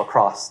laptop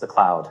across the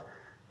cloud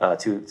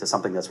to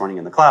something that's running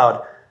in the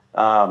cloud,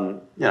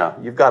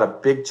 you've got a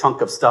big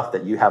chunk of stuff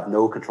that you have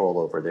no control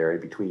over there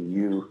between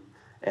you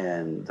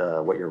and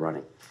what you're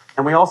running.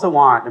 And we also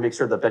want to make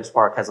sure the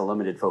benchmark has a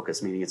limited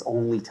focus, meaning it's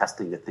only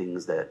testing the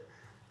things that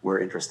we're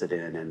interested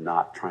in and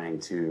not trying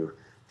to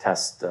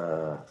test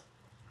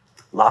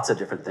lots of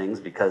different things,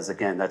 because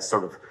again, that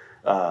sort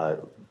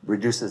of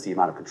reduces the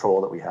amount of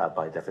control that we have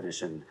by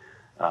definition.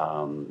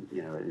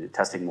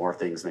 Testing more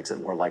things makes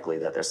it more likely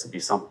that there's to be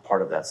some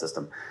part of that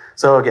system.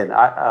 So again,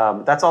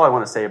 that's all I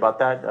want to say about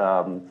that.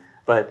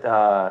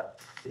 But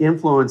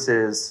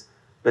influences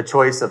the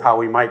choice of how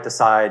we might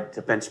decide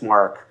to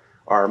benchmark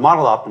our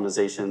model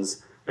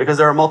optimizations, because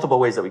there are multiple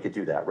ways that we could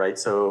do that, right?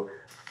 So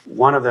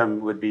one of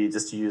them would be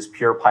just to use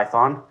pure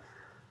Python.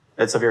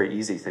 It's a very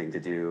easy thing to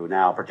do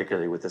now,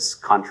 particularly with this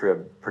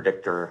contrib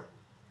predictor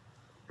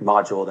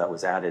module that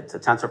was added to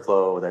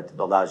TensorFlow that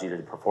allows you to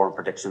perform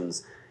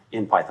predictions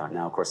in Python.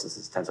 Now, of course, this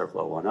is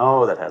TensorFlow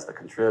 1.0 that has the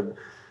contrib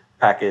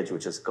package,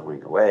 which is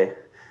going away.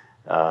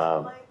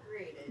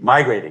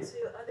 Migrating.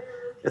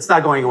 It's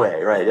not going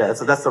away, right? Yeah,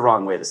 that's the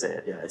wrong way to say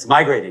it. Yeah, it's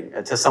migrating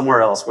to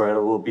somewhere else where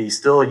it will be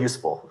still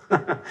useful,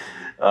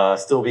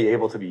 still be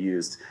able to be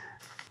used.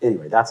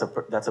 Anyway, that's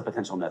a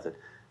potential method.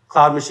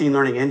 Cloud Machine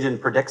Learning Engine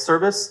Predict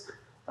service,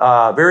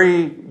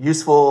 very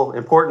useful,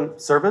 important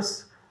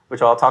service,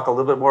 which I'll talk a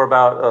little bit more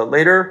about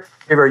later.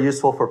 Very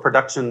useful for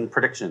production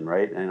prediction,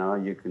 right?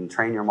 You can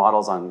train your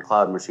models on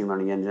Cloud Machine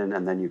Learning Engine,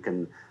 and then you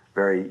can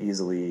very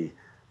easily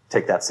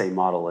take that same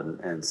model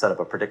and set up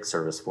a predict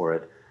service for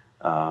it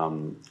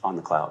on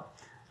the cloud.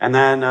 And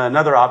then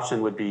another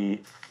option would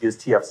be use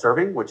TF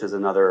serving, which is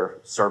another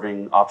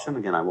serving option.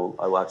 Again, I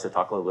will actually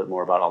talk a little bit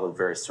more about all the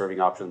various serving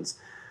options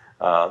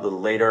a little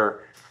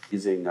later,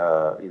 using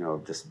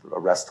just a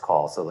REST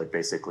call. So like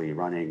basically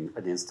running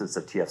an instance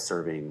of TF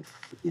serving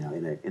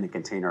in a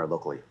container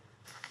locally.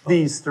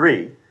 These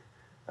three,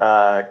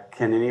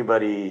 can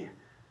anybody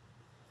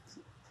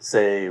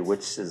say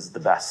which is the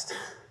best?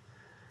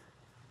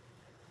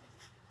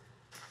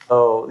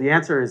 Oh, the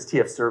answer is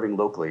TF serving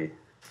locally.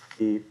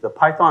 The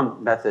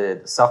Python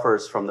method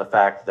suffers from the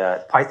fact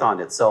that Python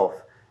itself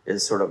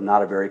is sort of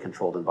not a very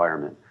controlled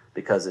environment,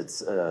 because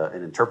it's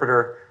an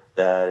interpreter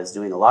that is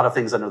doing a lot of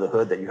things under the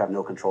hood that you have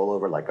no control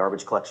over, like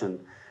garbage collection.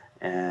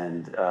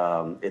 And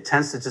it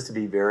tends to just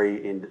be very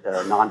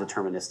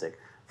non-deterministic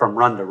from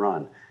run to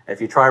run.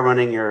 If you try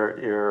running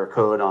your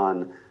code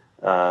on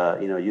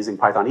using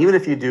Python, even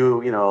if you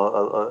do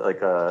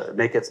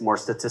make it more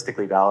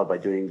statistically valid by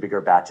doing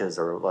bigger batches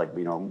or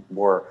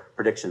more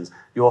predictions,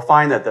 you will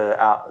find that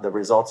the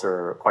results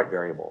are quite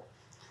variable.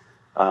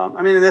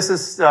 This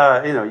is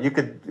you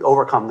could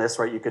overcome this,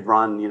 right? You could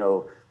run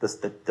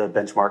the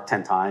benchmark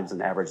 10 times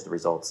and average the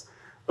results,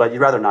 but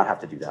you'd rather not have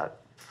to do that.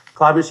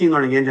 Cloud Machine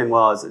Learning Engine,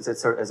 well,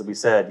 as we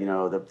said,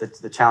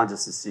 the challenge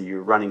is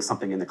you're running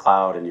something in the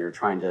cloud and you're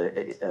trying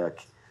to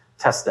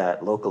test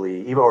that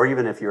locally, or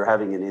even if you're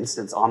having an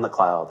instance on the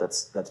cloud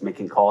that's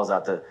making calls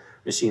out to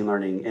machine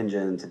learning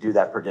engine to do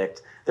that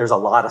predict. There's a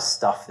lot of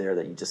stuff there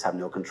that you just have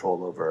no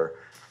control over.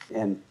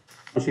 And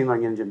machine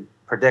learning engine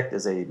predict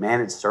is a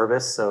managed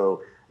service,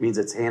 so it means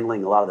it's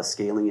handling a lot of the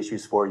scaling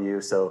issues for you.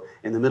 So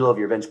in the middle of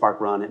your benchmark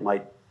run, it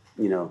might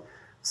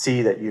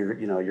see that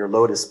your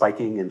load is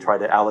spiking and try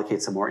to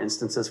allocate some more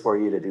instances for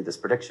you to do this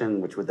prediction,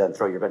 which would then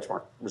throw your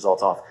benchmark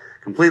results off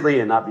completely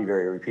and not be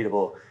very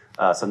repeatable.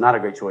 So not a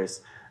great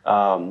choice.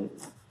 Running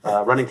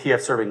TF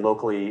serving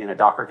locally in a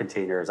Docker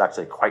container is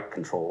actually quite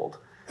controlled.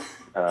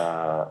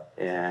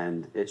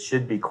 And it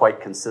should be quite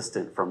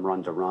consistent from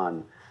run to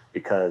run,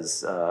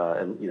 because,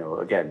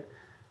 again,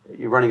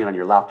 you're running it on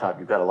your laptop,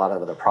 you've got a lot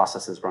of other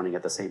processes running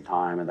at the same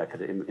time, and that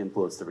could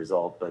influence the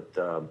result. But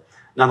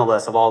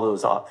nonetheless, of all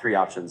those three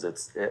options,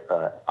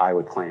 I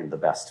would claim the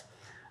best.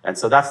 And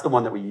so that's the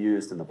one that we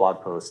used in the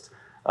blog post.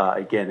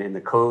 Again, in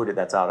the code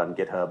that's out on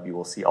GitHub, you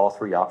will see all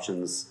three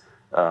options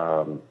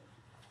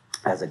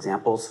as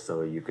examples,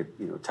 so you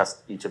could test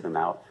each of them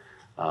out.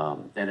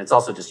 And it's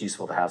also just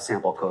useful to have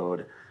sample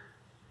code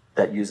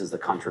that uses the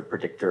contrib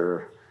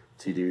predictor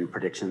to do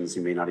predictions.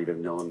 You may not even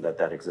have known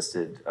that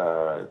existed.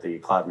 The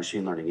Cloud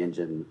Machine Learning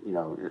Engine,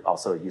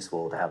 also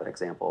useful to have an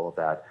example of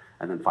that.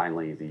 And then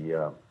finally,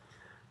 the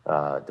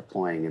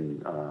deploying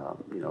and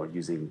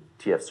using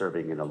TF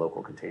serving in a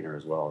local container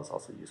as well is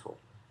also useful.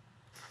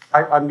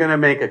 I'm going to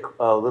make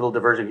a little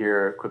diversion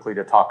here quickly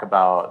to talk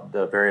about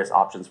the various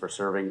options for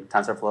serving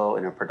TensorFlow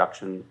in a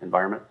production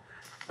environment.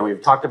 And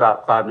we've talked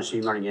about Cloud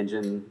Machine Learning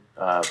Engine,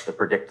 the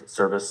predict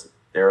service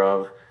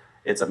thereof.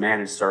 It's a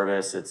managed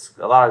service. It's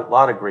a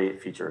lot of great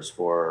features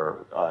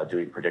for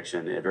doing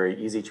prediction. A very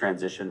easy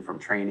transition from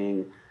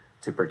training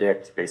to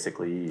predict.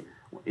 Basically,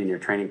 in your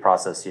training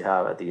process, you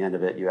have at the end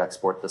of it, you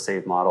export the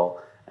saved model,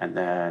 and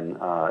then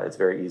it's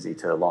very easy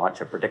to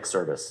launch a predict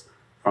service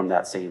from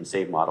that same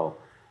saved model.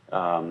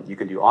 You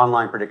can do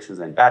online predictions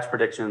and batch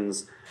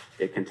predictions.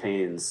 It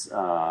contains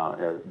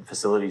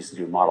facilities to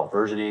do model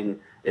versioning.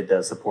 It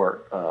does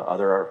support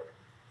other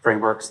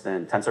frameworks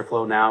than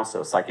TensorFlow now,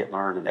 so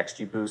scikit-learn and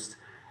XGBoost.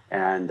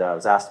 And I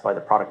was asked by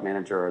the product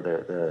manager or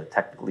the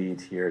tech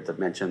lead here to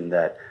mention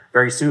that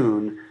very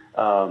soon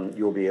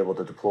you'll be able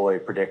to deploy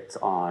predict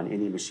on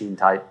any machine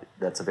type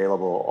that's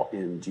available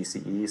in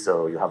GCE.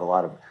 So you'll have a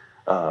lot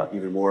of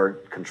even more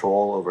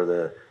control over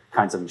the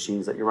kinds of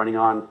machines that you're running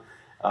on,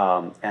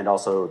 and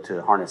also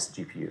to harness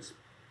GPUs.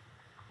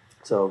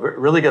 So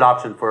really good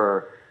option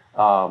for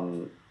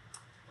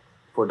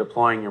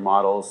deploying your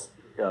models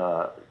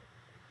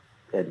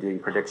and doing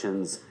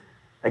predictions.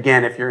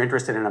 Again, if you're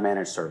interested in a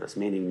managed service,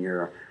 meaning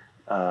you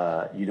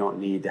don't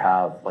need to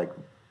have like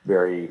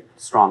very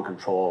strong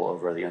control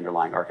over the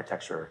underlying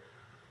architecture.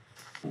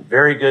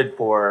 Very good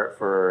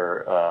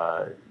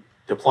for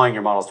deploying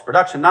your models to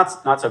production.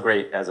 Not so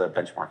great as a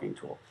benchmarking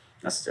tool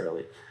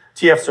necessarily.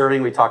 TF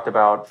serving we talked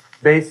about,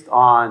 based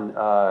on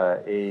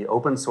a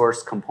open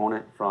source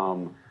component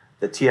from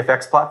the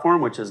TFX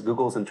platform, which is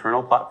Google's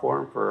internal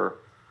platform for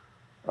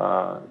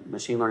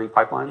machine learning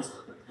pipelines.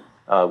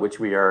 Which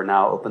we are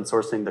now open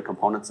sourcing the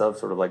components of,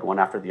 sort of like one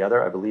after the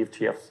other. I believe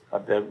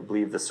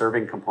the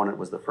serving component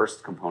was the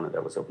first component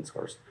that was open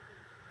sourced.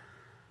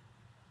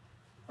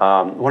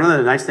 One of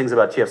the nice things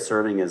about TF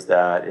serving is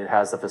that it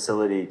has the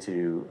facility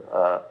to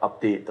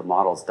update the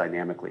models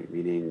dynamically,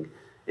 meaning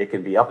it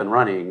can be up and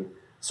running,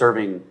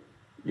 serving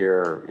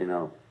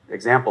your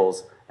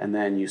examples, and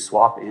then you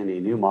swap in a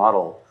new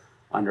model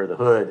under the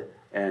hood,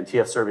 and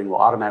TF serving will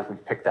automatically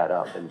pick that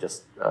up and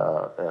just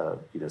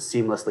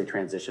seamlessly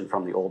transition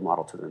from the old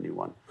model to the new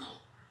one.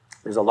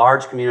 There's a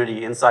large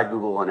community inside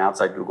Google and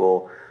outside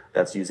Google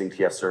that's using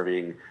TF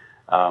serving.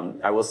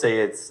 I will say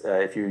it's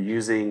if you're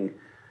using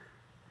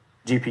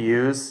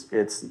GPUs,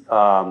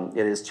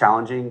 it is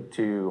challenging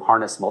to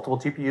harness multiple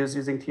GPUs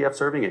using TF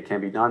serving. It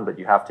can be done, but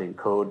you have to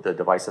encode the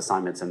device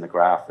assignments in the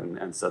graph,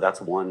 and so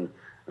that's one,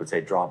 I would say,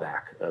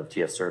 drawback of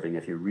TF serving.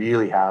 If you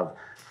really have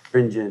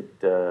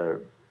stringent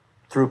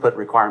throughput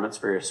requirements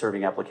for your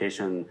serving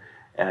application,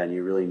 and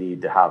you really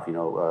need to have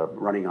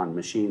running on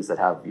machines that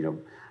have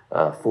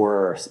 4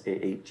 or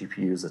 8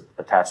 GPUs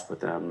attached with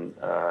them,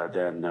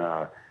 then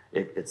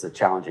it's a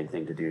challenging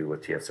thing to do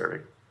with TF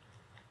serving.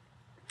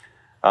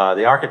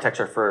 The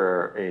architecture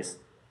for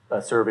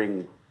a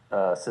serving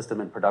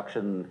system in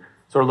production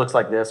sort of looks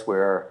like this,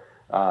 where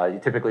you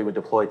typically would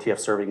deploy TF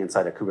serving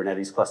inside a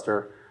Kubernetes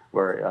cluster,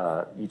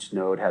 where each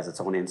node has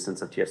its own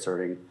instance of TF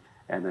serving.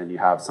 And then you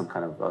have some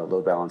kind of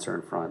load balancer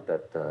in front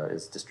that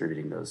is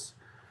distributing those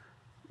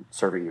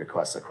serving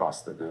requests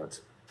across the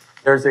nodes.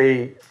 There's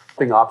a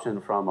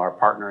option from our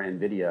partner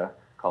NVIDIA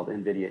called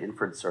NVIDIA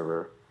Inference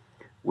Server,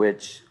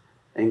 which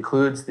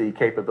includes the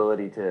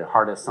capability to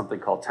harness something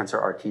called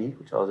TensorRT,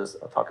 which I'll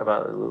talk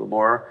about a little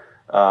more.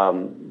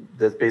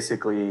 That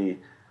basically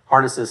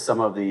harnesses some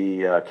of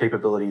the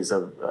capabilities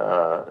of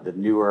the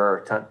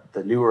newer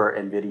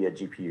NVIDIA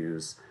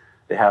GPUs.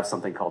 They have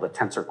something called a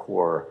Tensor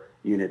Core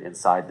unit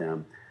inside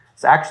them.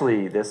 It's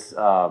actually this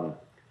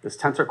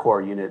Tensor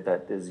Core unit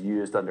that is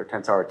used under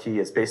TensorRT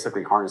is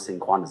basically harnessing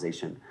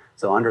quantization.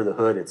 So under the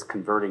hood, it's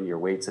converting your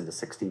weights into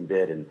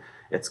 16-bit, and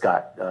it's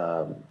got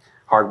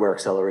hardware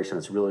acceleration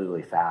that's really,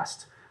 really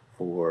fast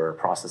for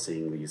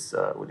processing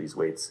with these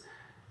weights.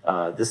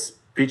 This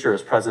feature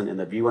is present in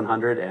the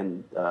V100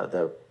 and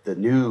the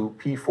new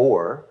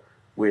P4,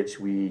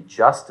 which we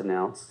just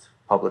announced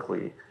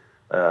publicly,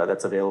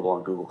 that's available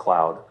on Google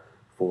Cloud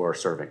for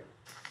serving.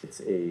 It's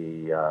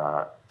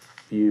a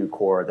view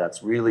core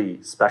that's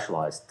really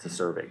specialized to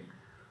serving.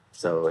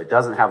 So it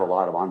doesn't have a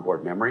lot of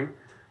onboard memory,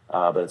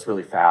 but it's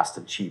really fast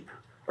and cheap,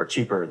 or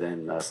cheaper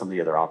than some of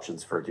the other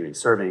options for doing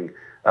serving.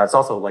 It's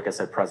also, like I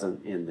said,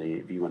 present in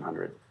the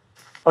V100.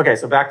 Okay,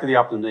 so back to the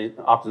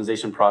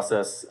optimization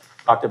process.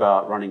 Talked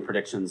about running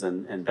predictions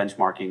and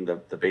benchmarking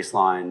the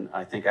baseline.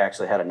 I think I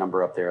actually had a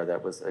number up there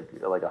that was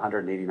like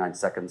 189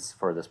 seconds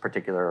for this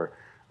particular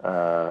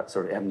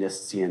sort of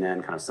MNIST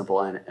CNN, kind of simple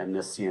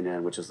MNIST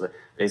CNN, which is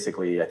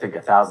basically, I think,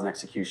 1,000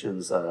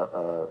 executions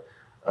of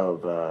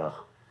a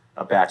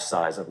batch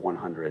size of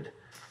 100.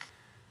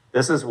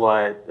 This is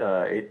what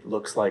it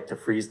looks like to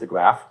freeze the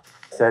graph.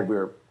 I said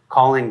we're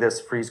calling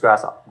this freeze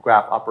graph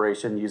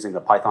operation using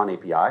the Python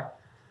API,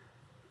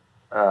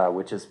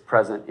 which is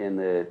present in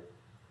the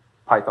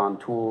Python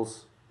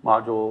tools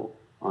module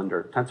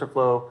under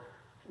TensorFlow.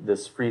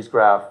 This freeze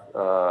graph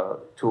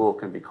tool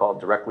can be called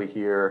directly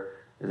here.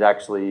 It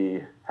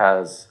actually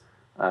has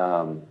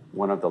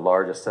one of the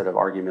largest set of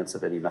arguments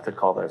of any method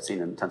call that I've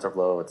seen in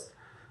TensorFlow.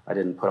 I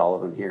didn't put all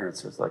of them here.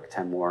 It's like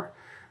 10 more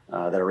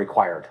that are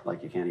required.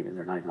 Like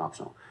they're not even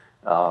optional.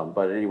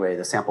 But anyway,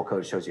 the sample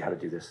code shows you how to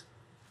do this.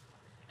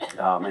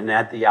 And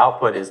that the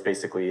output is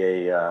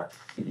basically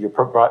you're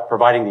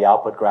providing the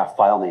output graph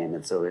file name,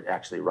 and so it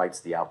actually writes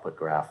the output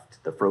graph,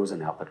 the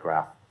frozen output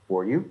graph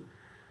for you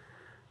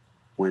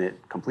when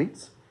it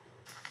completes.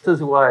 This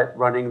is what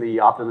running the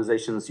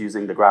optimizations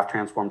using the graph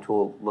transform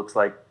tool looks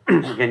like.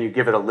 Again, you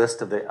give it a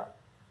list of the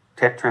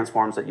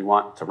transforms that you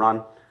want to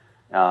run.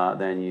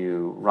 Then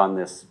you run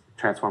this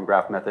transform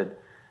graph method,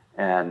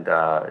 and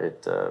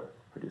it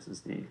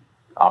produces the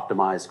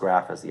optimized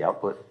graph as the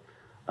output.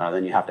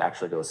 Then you have to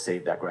actually go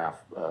save that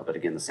graph. But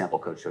again, the sample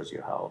code shows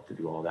you how to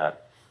do all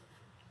that.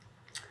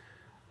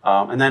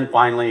 And then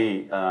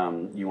finally,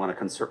 you want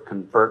to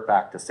convert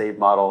back to save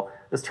model.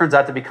 This turns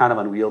out to be kind of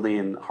unwieldy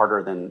and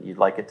harder than you'd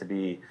like it to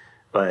be,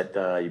 but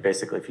you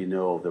basically, if you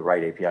know the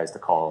right APIs to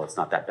call, it's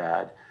not that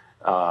bad.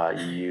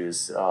 You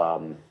use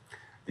the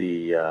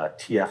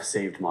TF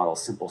saved model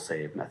simple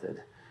save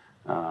method.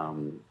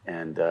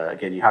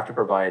 Again, you have to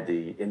provide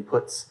the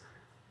inputs,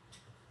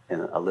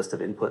 and a list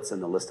of inputs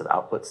and the list of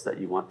outputs that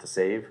you want to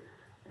save.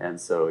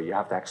 And so you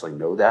have to actually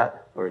know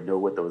that, or know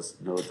what those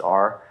nodes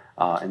are.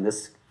 In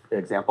this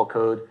example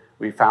code,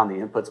 we found the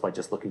inputs by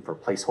just looking for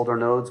placeholder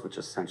nodes, which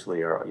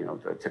essentially are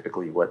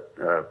typically what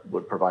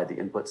would provide the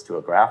inputs to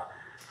a graph.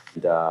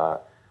 And,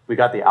 we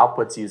got the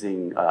outputs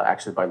using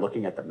actually by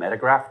looking at the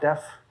metagraph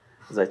def,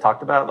 as I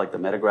talked about. Like the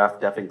metagraph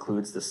def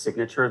includes the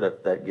signature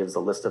that gives a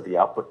list of the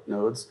output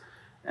nodes,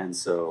 and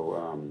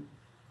so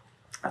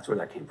that's where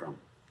that came from.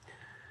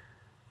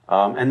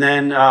 And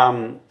then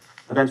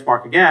the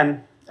benchmark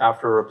again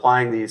after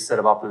applying these set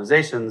of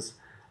optimizations.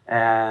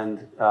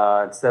 And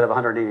instead of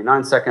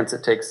 189 seconds,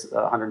 it takes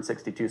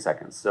 162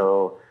 seconds.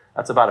 So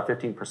that's about a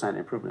 15%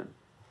 improvement,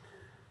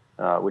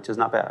 which is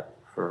not bad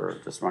for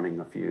just running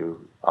a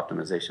few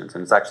optimizations.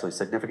 And it's actually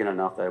significant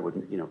enough that it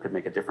would, could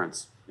make a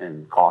difference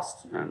in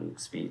cost and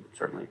speed,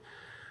 certainly,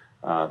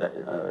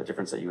 a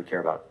difference that you would care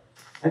about.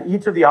 And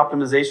each of the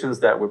optimizations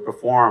that we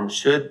perform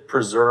should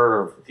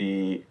preserve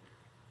the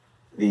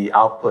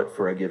output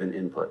for a given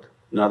input.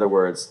 In other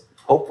words,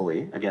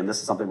 hopefully, again, this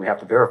is something we have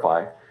to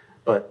verify,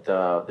 but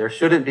there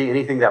shouldn't be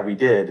anything that we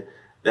did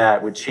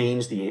that would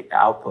change the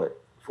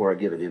output for a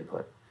given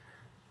input.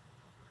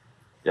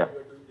 Yeah.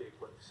 You're doing the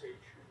quantization.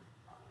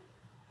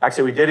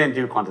 Actually, we didn't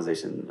do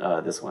quantization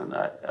this one,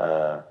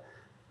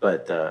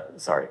 but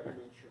sorry. You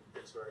mentioned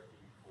TensorRT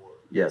before.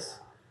 Yes.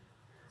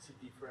 Is it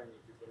different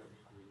if you're going to be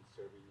doing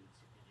serving in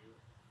CPU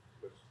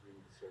versus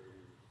doing serving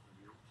in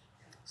GPU?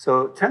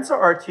 So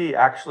TensorRT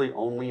actually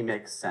only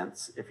makes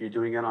sense if you're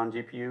doing it on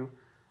GPU.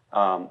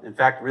 In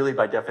fact, really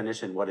by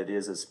definition, what it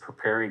is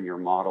preparing your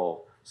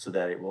model so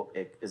that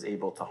it is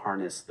able to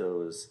harness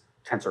those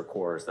tensor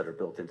cores that are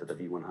built into the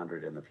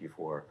V100 and the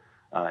P4.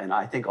 And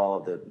I think all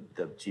of the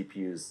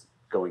GPUs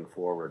going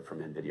forward from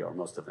NVIDIA, or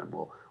most of them,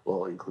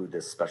 will include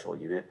this special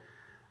unit.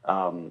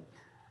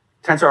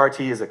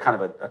 TensorRT is a kind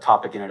of a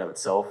topic in and of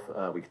itself.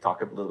 We could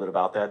talk a little bit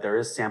about that. There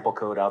is sample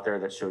code out there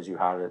that shows you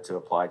how to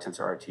apply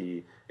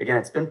TensorRT. Again,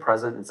 it's been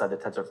present inside the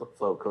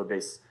TensorFlow code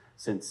base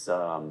since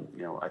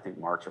I think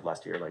March of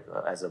last year,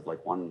 as of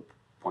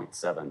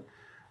 1.7.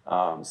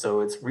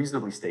 So it's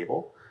reasonably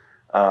stable,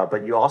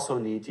 but you also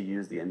need to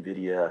use the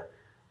NVIDIA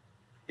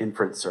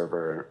inference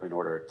server in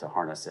order to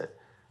harness it.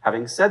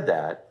 Having said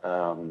that,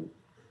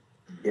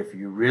 if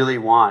you really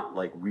want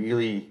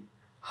really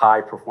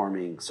high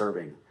performing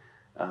serving,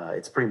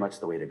 it's pretty much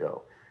the way to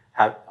go.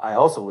 I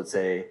also would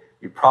say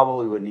you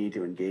probably would need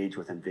to engage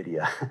with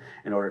NVIDIA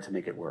in order to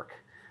make it work.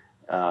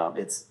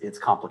 It's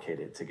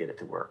complicated to get it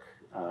to work.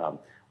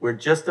 We're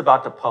just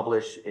about to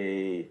publish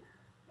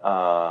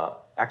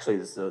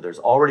so there's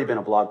already been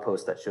a blog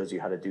post that shows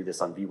you how to do this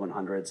on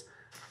V100s.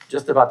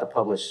 Just about to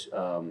publish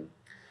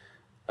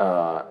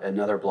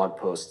another blog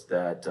post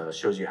that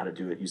shows you how to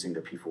do it using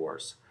the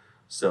P4s.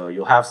 So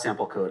you'll have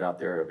sample code out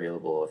there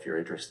available if you're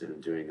interested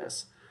in doing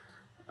this.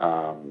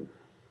 But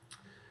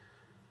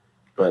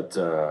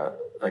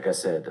like I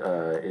said,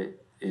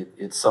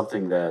 it's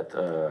something that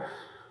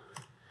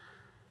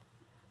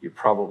you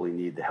probably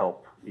need the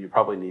help. You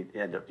probably need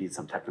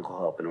some technical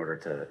help in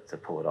order to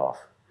pull it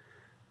off.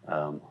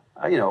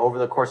 Over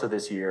the course of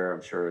this year,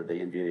 I'm sure the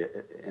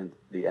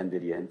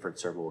NVIDIA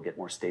inference server will get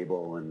more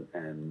stable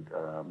and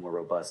more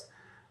robust.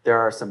 There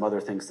are some other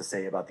things to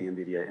say about the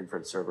NVIDIA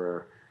inference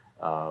server.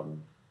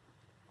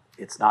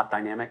 It's not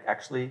dynamic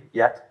actually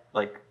yet,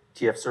 like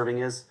TF serving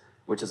is,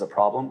 which is a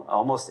problem.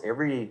 Almost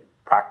every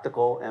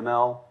practical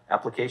ML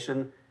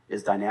application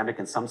is dynamic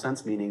in some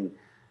sense, meaning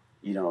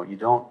you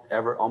don't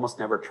almost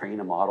never train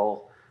a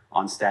model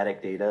on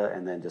static data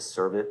and then just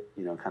serve it,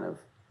 kind of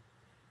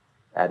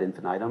ad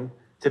infinitum.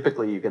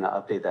 Typically, you're going to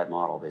update that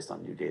model based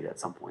on new data at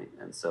some point.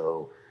 And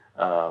so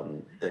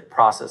the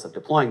process of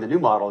deploying the new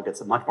model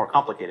gets much more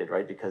complicated,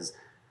 right? Because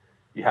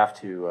you have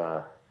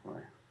to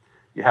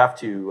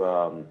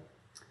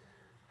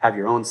have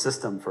your own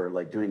system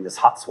for doing this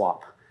hot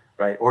swap,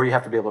 right? Or you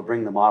have to be able to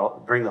bring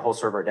the whole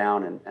server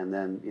down and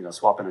then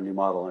swap in a new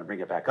model and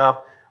bring it back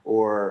up,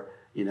 or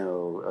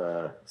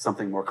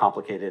something more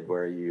complicated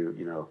where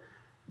you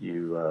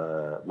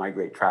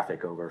migrate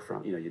traffic over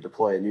from, you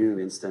deploy a new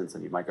instance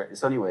and you migrate.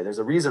 So anyway, there's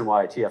a reason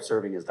why TF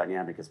serving is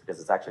dynamic, is because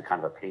it's actually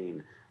kind of a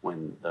pain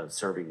when the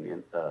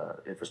serving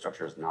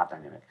infrastructure is not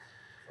dynamic.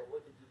 So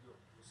what did you do?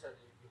 You said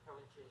you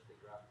haven't changed the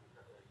graph, you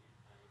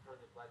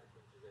haven't applied the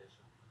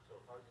quantization. So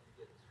how did you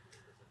get this?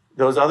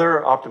 those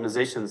other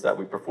optimizations that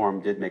we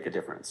performed did make a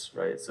difference,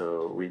 right?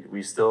 So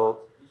we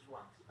still,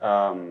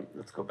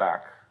 let's go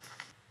back.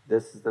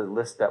 This is the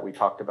list that we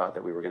talked about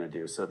that we were gonna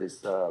do. So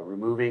this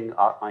removing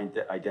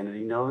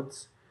identity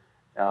nodes,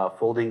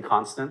 folding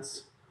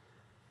constants,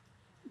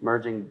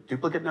 merging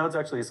duplicate nodes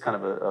actually is kind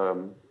of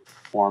a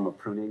form of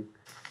pruning,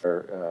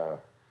 or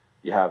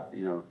you have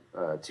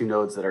two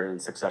nodes that are in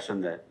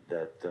succession that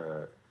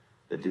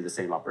do the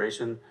same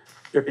operation.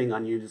 Stripping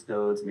unused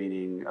nodes,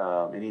 meaning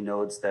any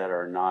nodes that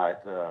are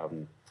not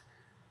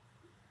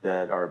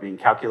that are being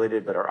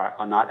calculated but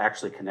are not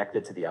actually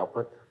connected to the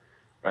output,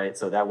 right?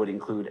 So that would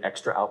include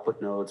extra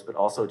output nodes, but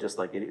also just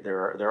like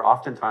there are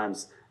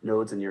oftentimes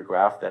nodes in your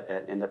graph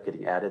that end up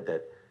getting added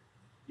that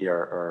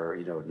are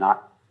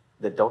not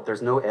that don't.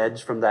 There's no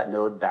edge from that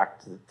node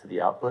back to the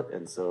output,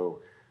 and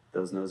so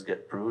those nodes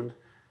get pruned.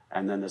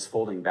 And then there's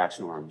folding batch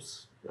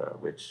norms,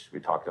 which we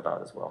talked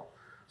about as well.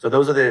 So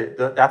those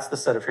are that's the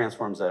set of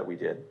transforms that we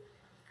did.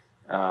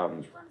 Which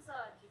ones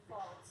are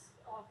defaults,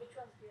 or which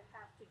ones do you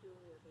have to do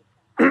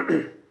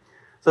with it?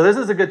 So this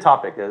is a good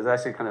topic. It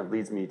actually kind of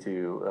leads me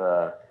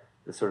to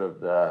the sort of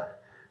the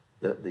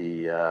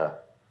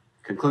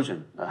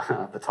conclusion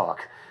of the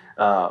talk,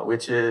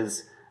 which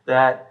is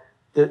that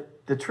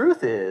the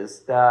truth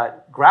is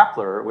that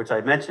Grappler, which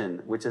I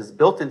mentioned, which is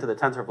built into the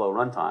TensorFlow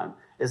runtime,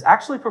 is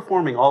actually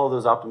performing all of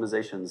those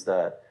optimizations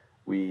that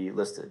we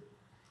listed.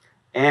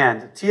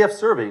 And TF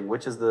serving,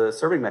 which is the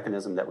serving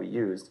mechanism that we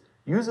used,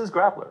 uses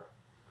Grappler.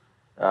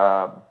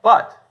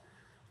 But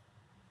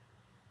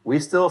we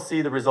still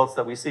see the results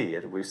that we see.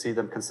 We see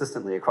them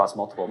consistently across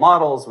multiple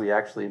models. We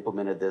actually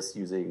implemented this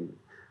using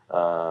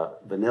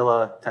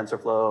vanilla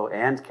TensorFlow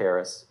and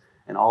Keras,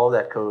 and all of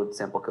that code,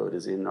 sample code,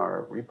 is in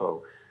our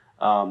repo.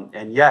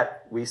 And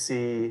yet we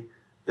see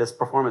this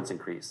performance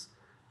increase.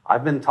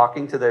 I've been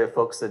talking to the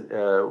folks that,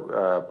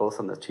 both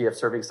on the TF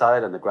serving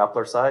side and the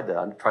Grappler side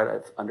to try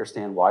to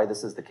understand why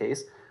this is the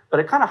case. But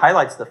it kind of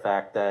highlights the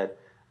fact that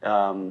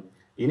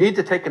you need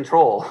to take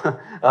control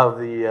of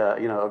the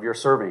of your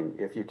serving.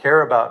 If you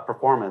care about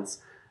performance,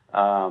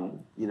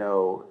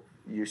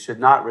 you should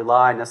not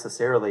rely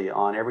necessarily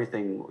on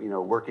everything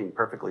working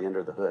perfectly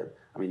under the hood.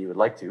 I mean, you would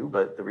like to,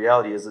 but the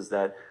reality is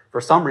that for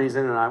some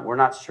reason, and we're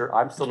not sure.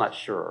 I'm still not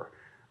sure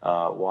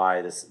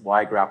why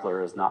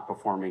Grappler is not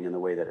performing in the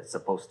way that it's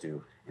supposed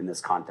to in this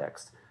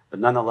context. But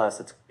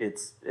nonetheless,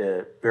 it's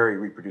very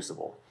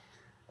reproducible.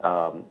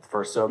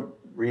 For some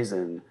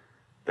reason,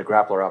 the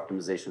Grappler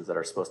optimizations that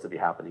are supposed to be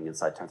happening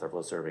inside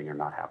TensorFlow serving are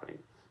not happening.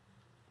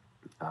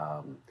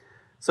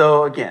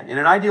 So again, in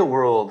an ideal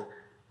world,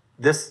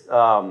 this set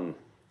of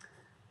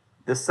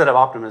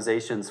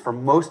optimizations, for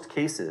most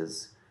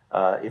cases,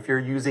 if you're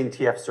using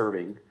TF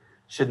serving,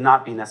 should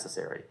not be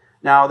necessary.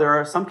 Now, there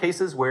are some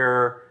cases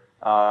where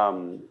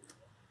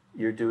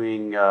you're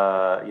doing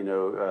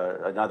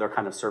another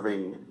kind of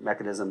serving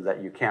mechanism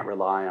that you can't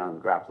rely on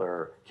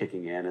Grappler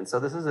kicking in. And so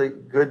this is a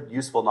good,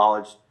 useful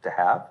knowledge to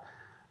have.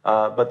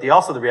 But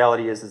the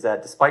reality is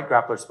that despite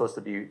Grappler supposed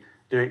to be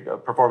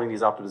performing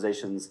these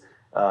optimizations,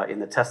 in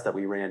the test that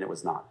we ran, it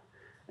was not.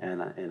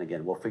 And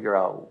again, we'll figure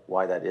out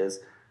why that is.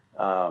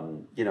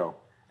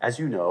 As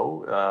you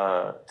know,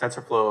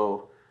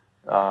 TensorFlow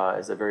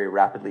is a very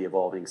rapidly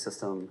evolving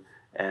system,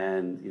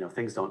 and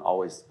things don't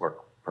always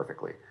work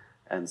perfectly.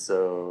 And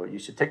so you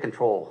should take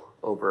control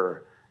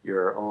over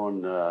your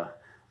own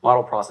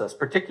model process,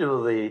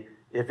 particularly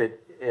if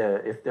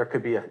there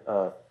could be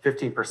a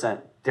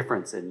 15%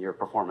 difference in your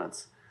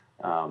performance.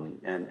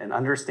 And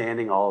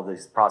understanding all of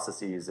these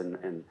processes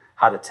and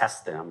how to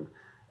test them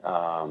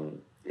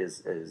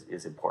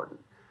is important.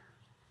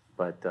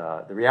 But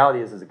the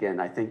reality is again,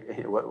 I think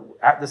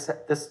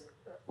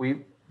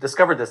we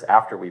discovered this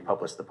after we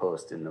published the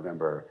post in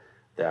November,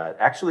 that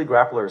actually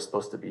Grappler is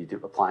supposed to be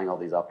applying all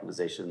these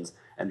optimizations,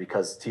 and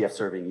because TF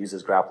serving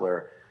uses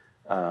Grappler,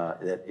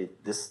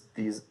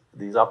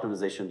 these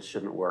optimizations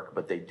shouldn't work,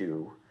 but they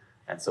do,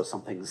 and so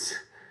something's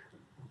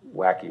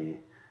wacky.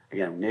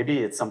 Again, maybe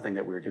it's something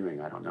that we're doing,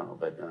 I don't know,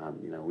 but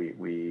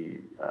we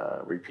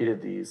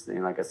repeated these,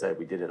 and like I said,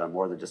 we did it on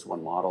more than just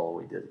one model.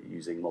 We did it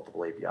using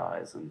multiple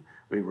APIs, and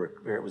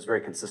it was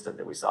very consistent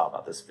that we saw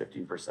about this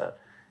 15%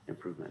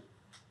 improvement.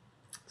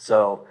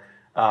 So,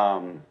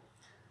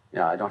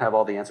 I don't have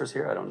all the answers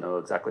here. I don't know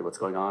exactly what's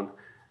going on,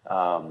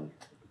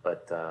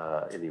 but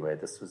anyway,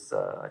 this was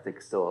I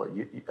think still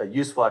a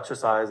useful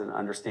exercise in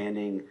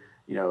understanding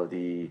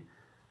the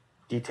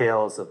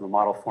details of the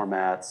model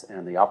formats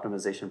and the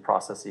optimization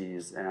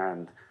processes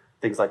and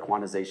things like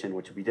quantization,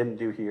 which we didn't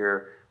do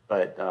here,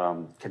 but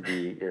can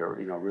be a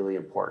really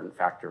important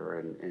factor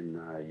in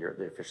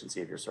the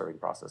efficiency of your serving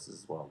processes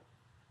as well.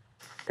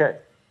 Okay,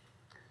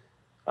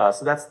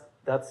 so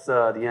that's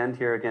the end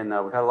here. Again,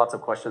 we've had lots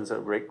of questions,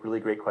 really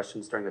great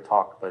questions during the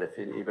talk, but if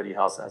anybody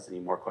else has any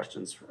more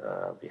questions,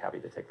 I'd be happy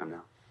to take them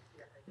now.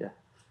 Yeah.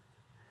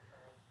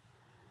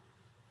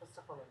 First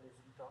of all,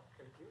 amazing talk,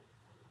 thank you.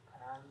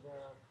 And the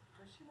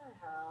question I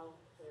have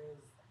is,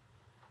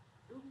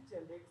 do we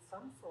generate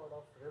some sort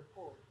of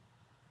report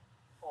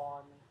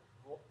on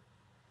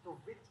to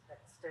which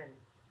extent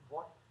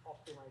what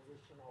optimization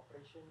optimization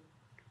operation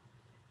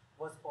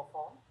was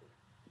performed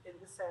in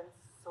the sense,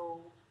 so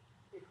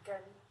it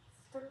can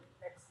still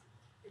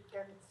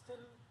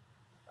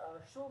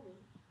show me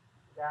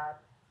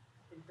that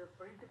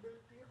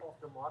interpretability of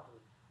the model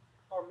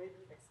or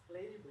maybe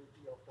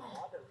explainability of the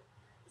model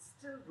is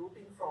still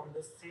rooting from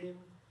the same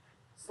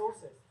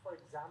sources. For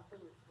example,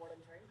 what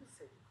I'm trying to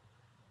say,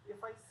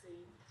 if I say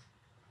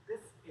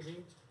this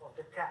image of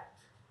the cat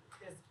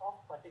is of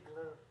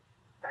particular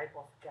type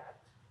of cat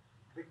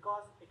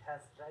because it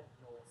has red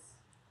nose.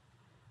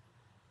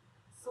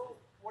 So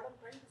what I'm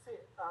trying to say,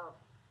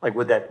 Like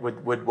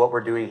would what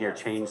we're doing here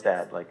change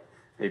that? Like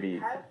maybe.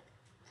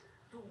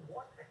 To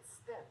what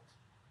extent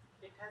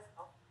it has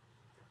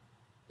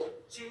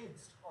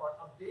changed or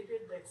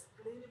updated the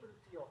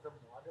explainability of the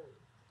model,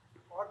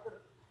 or the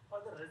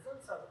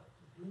results are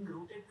being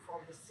rooted from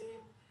the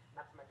same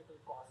mathematical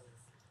causes?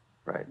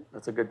 Right,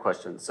 that's a good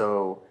question.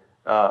 So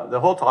the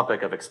whole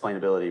topic of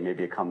explainability,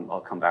 maybe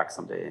I'll come back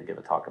someday and give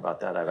a talk about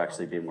that. I've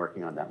actually been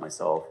working on that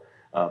myself.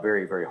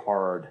 Very, very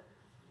hard,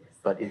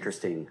 but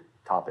interesting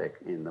topic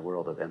in the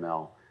world of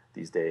ML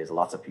these days.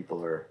 Lots of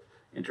people are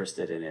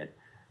interested in it.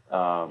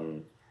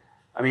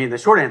 I mean, the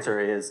short answer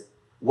is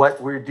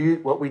what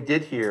we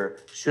did here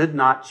should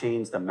not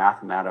change the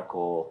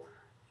mathematical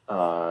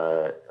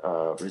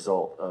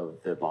result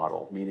of the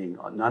model, meaning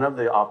none of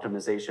the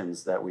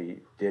optimizations that we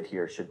did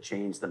here should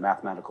change the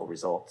mathematical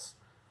results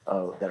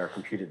that are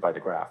computed by the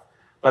graph.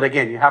 But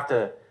again, you have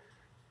to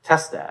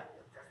test that.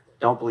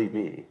 Don't believe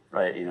me,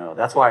 right? You know,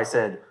 that's why I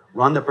said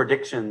run the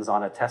predictions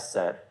on a test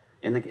set.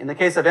 In the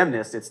case of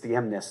MNIST, it's the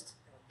MNIST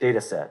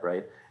data set,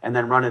 right? And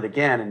then run it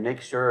again and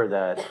make sure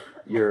that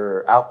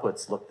your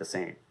outputs look the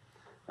same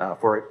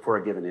for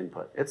a given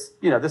input. It's,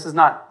 you know, this is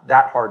not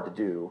that hard to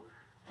do.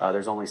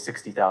 There's only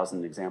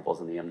 60,000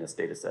 examples in the MNIST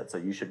data set, so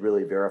you should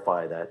really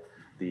verify that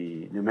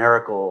the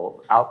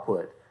numerical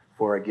output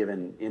for a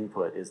given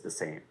input is the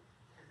same.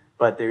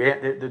 But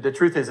the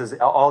truth is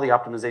all the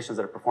optimizations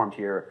that are performed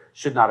here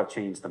should not have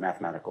changed the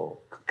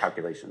mathematical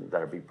calculations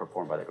that are being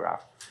performed by the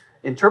graph.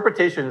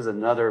 Interpretation is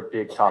another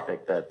big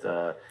topic that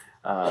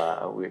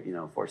we, you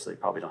know, unfortunately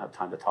probably don't have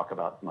time to talk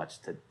about much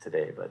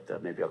today,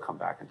 but maybe I'll come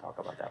back and talk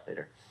about that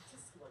later.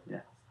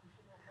 Yeah.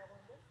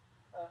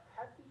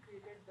 Have we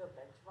created the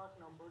benchmark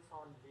numbers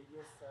on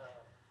various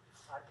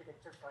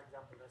architectures, for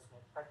example,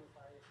 ResNet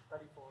 35,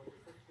 34,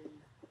 50?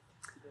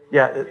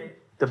 Yeah,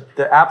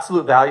 the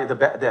absolute value, the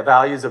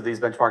values of these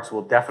benchmarks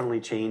will definitely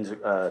change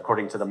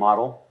according to the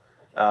model.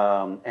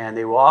 And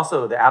they will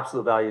also, the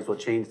absolute values will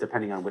change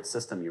depending on which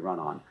system you run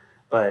on.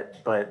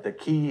 But the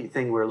key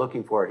thing we're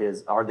looking for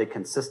is, are they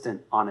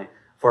consistent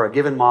for a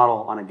given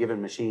model on a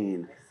given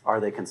machine, are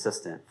they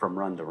consistent from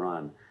run to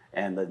run?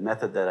 And the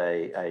method that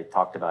I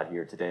talked about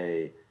here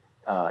today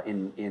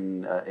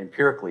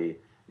empirically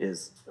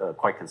is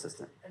quite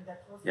consistent. And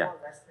that was Yeah. for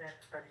ResNet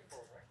 34,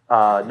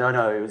 right?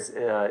 No, it was,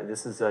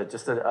 this is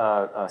just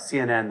a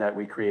CNN that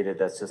we created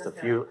that's just a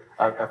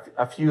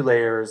few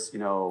layers, you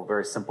know,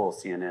 very simple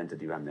CNN to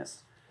do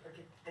MNIST.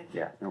 Okay, thank you.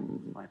 Yeah, no,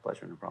 my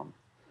pleasure, no problem.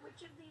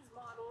 Which of these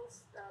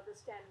models, the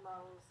STEM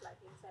models like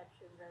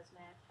Inception,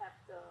 ResNet, have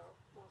the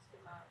most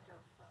amount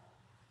of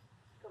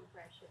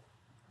compression?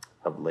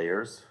 Of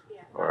layers?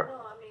 Yeah, Or,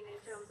 no, I mean in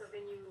terms of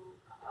when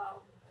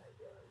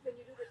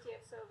you do the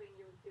TF serving,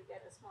 you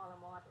get a smaller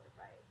model,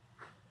 right?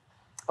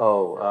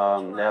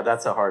 yeah,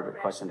 that's a hard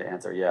question to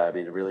answer. Yeah, I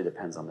mean, it really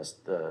depends on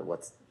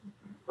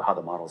how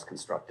the model is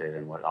constructed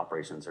and what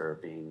operations are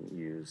being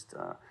used.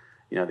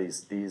 You know,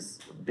 these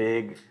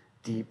big,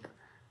 deep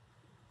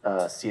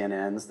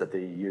CNNs that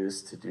they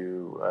use to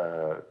do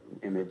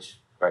image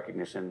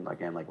recognition,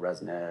 again, like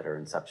ResNet or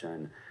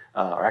Inception,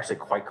 are actually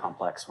quite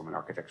complex from an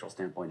architectural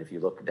standpoint if you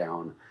look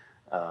down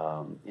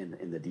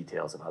in the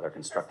details of how they're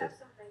constructed.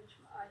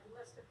 You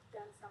must have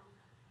done some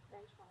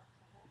benchmarks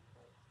on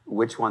that.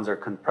 Which ones are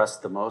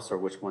compressed the most, or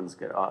which ones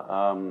get?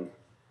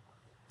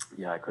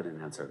 Yeah, I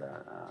couldn't answer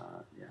that.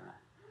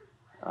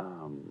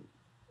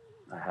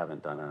 I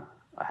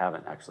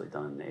haven't actually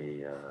done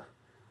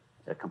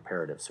a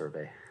comparative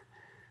survey,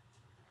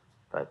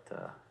 but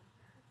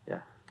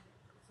yeah.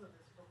 So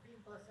this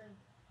 15%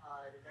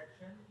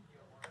 reduction in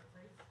your model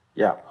size.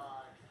 Yeah.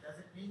 Does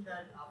it mean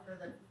that after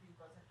that 15%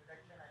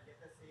 reduction, I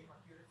get the same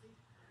accuracy?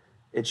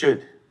 It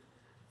should.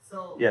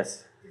 So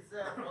yes. Is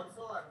there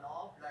also a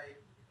knob, like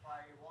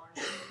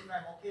if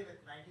I'm okay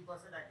with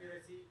 90%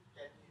 accuracy,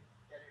 can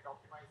it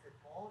optimize it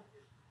more?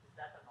 Is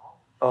that a knob?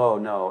 Oh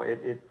no,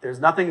 there's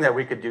nothing that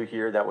we could do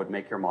here that would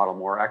make your model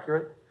more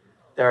accurate.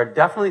 There are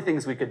definitely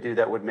things we could do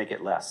that would make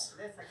it less.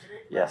 Less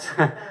accurate, yes.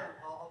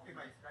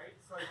 optimized, right?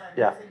 So if I'm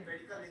using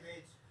medical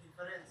image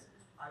inference,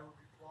 I would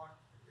want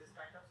this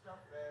kind of stuff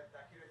where the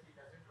accuracy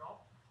doesn't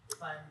drop.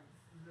 If I'm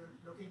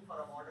looking for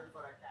a model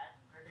for a cat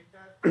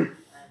predictor,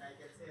 and I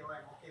can say, oh,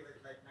 I'm okay with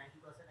like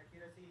 90%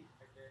 accuracy,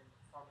 but then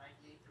from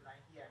 98 to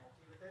 90, I'm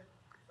okay with it.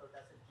 So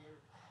does it give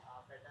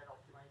a better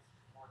optimized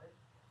model?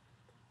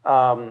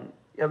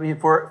 I mean,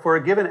 for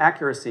a given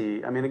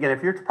accuracy, I mean, again,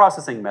 if you're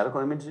processing medical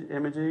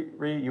imagery,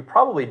 you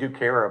probably do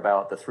care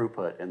about the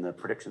throughput and the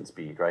prediction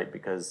speed, right?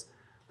 Because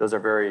those are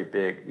very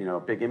big,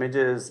 big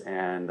images,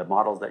 and the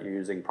models that you're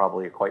using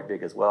probably are quite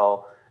big as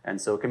well.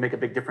 And so it can make a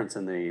big difference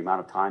in the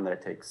amount of time that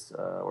it takes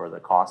or the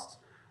cost.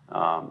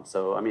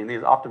 So, I mean,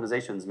 these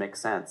optimizations make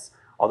sense.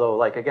 Although,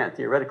 like, again,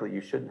 theoretically,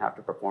 you shouldn't have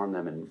to perform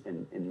them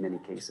in many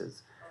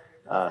cases.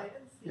 I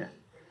didn't see any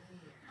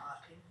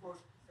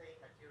input saying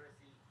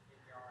accuracy in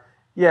your.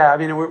 Yeah, I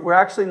mean, we're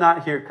actually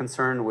not here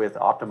concerned with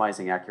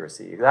optimizing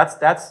accuracy. That's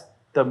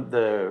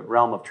the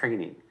realm of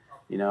training.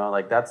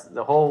 Like that's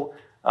the whole,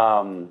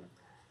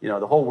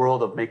 the whole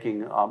world of making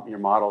your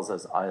models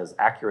as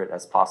accurate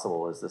as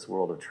possible is this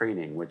world of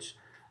training, which,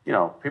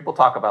 people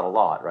talk about a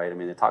lot, right? I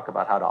mean, they talk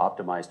about how to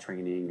optimize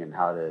training and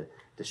how to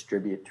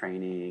distribute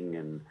training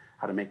and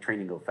how to make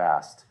training go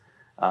fast.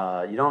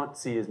 You don't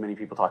see as many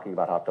people talking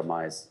about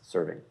optimize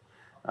serving.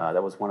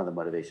 That was one of the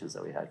motivations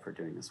that we had for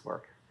doing this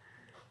work.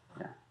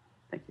 Yeah,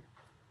 thank you.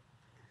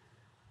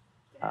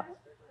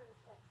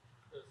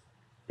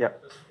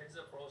 Yep. Does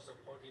TensorFlow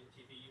supporting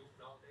TPU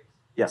nowadays?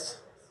 Yes.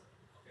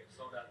 Okay,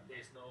 so that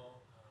there's no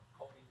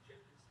coding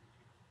changes?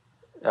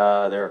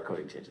 There are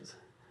coding changes,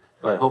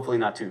 but hopefully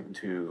not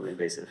too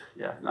invasive.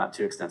 Yeah, not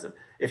too extensive.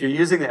 If you're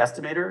using the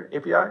estimator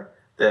API,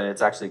 then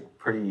it's actually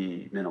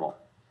pretty minimal.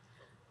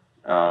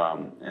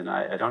 And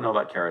I don't know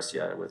about Keras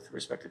yet with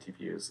respect to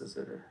TPUs. Is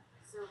it?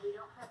 So we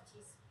don't have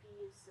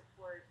TPU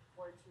support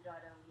for 2.0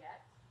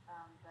 yet,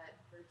 but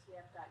for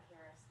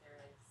tf.keras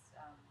there is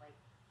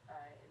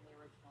in the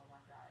original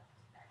 1.x.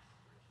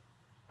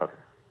 Okay.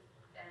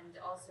 And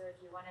also,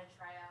 if you want to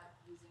try out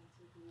using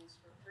TPUs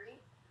for free,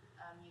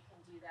 you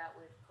can do that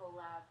with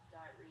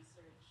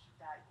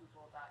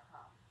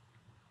collab.research.google.com.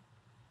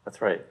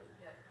 That's right.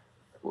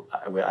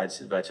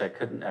 I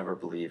couldn't ever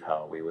believe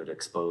how we would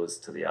expose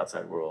to the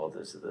outside world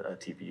as a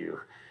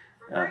TPU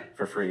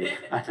for free.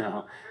 I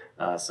know.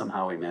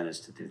 Somehow we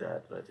managed to do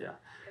that, but yeah.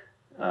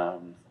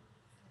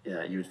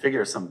 Yeah, you'd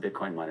figure some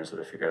Bitcoin miners would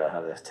have figured out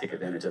how to take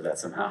advantage of that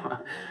somehow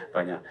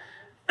by now.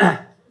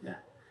 Yeah.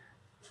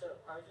 So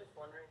I was just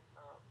wondering,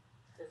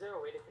 is there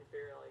a way to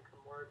configure like a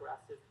more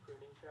aggressive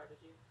pruning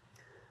strategy?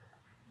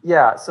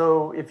 Yeah,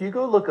 so if you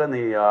go look on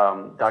the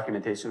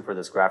documentation for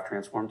this graph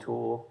transform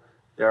tool,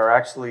 there are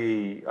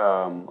actually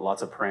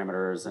lots of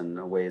parameters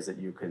and ways that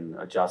you can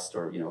adjust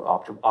or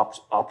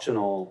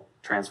optional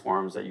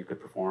transforms that you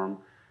could perform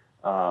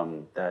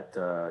that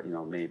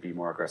may be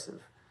more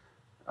aggressive.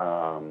 We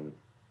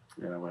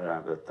don't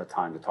have the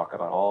time to talk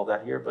about all of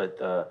that here, but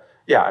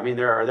yeah, I mean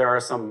there are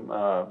some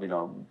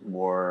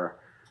more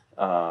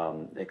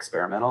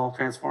experimental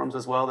transforms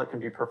as well that can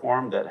be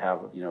performed that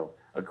have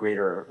a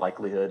greater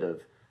likelihood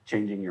of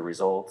changing your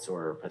results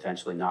or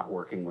potentially not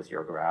working with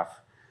your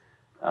graph.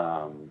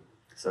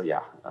 So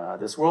yeah,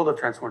 this world of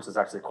transforms is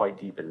actually quite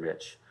deep and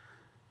rich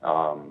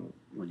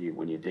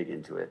when you dig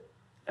into it.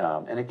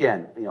 And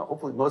again,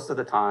 hopefully most of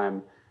the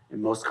time,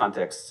 in most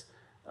contexts,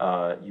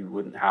 you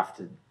wouldn't have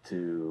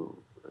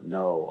to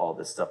know all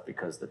this stuff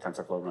because the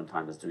TensorFlow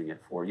runtime is doing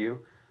it for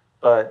you.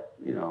 But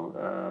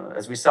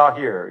as we saw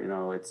here,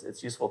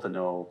 it's useful to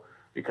know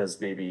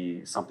because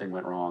maybe something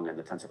went wrong and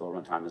the TensorFlow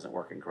runtime isn't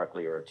working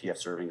correctly, or TF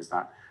serving is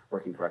not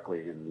working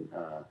correctly, and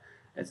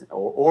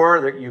or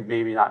that you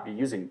may not be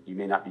using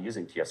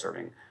TF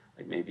serving.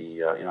 Like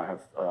maybe I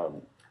have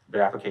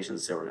the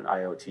applications that are in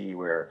IoT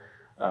where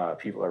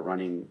people are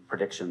running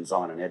predictions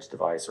on an edge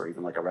device or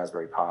even like a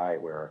Raspberry Pi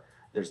where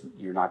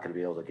you're not going to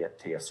be able to get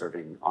TF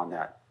serving on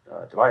that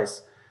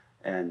device,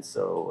 and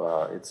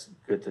so it's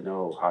good to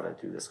know how to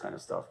do this kind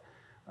of stuff.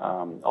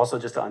 Also,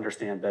 just to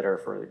understand better,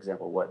 for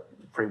example, what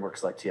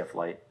frameworks like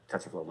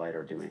TensorFlow Lite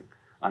are doing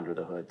under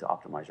the hood to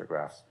optimize your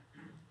graphs.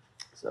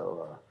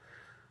 So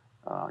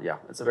yeah,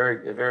 it's a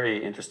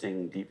very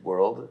interesting, deep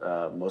world,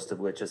 most of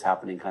which is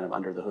happening kind of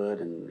under the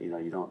hood, and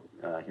you don't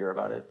hear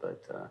about it,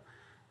 but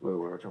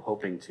we're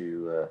hoping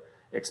to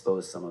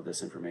expose some of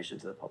this information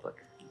to the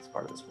public as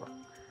part of this work.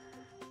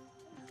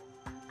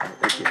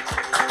 Thank you.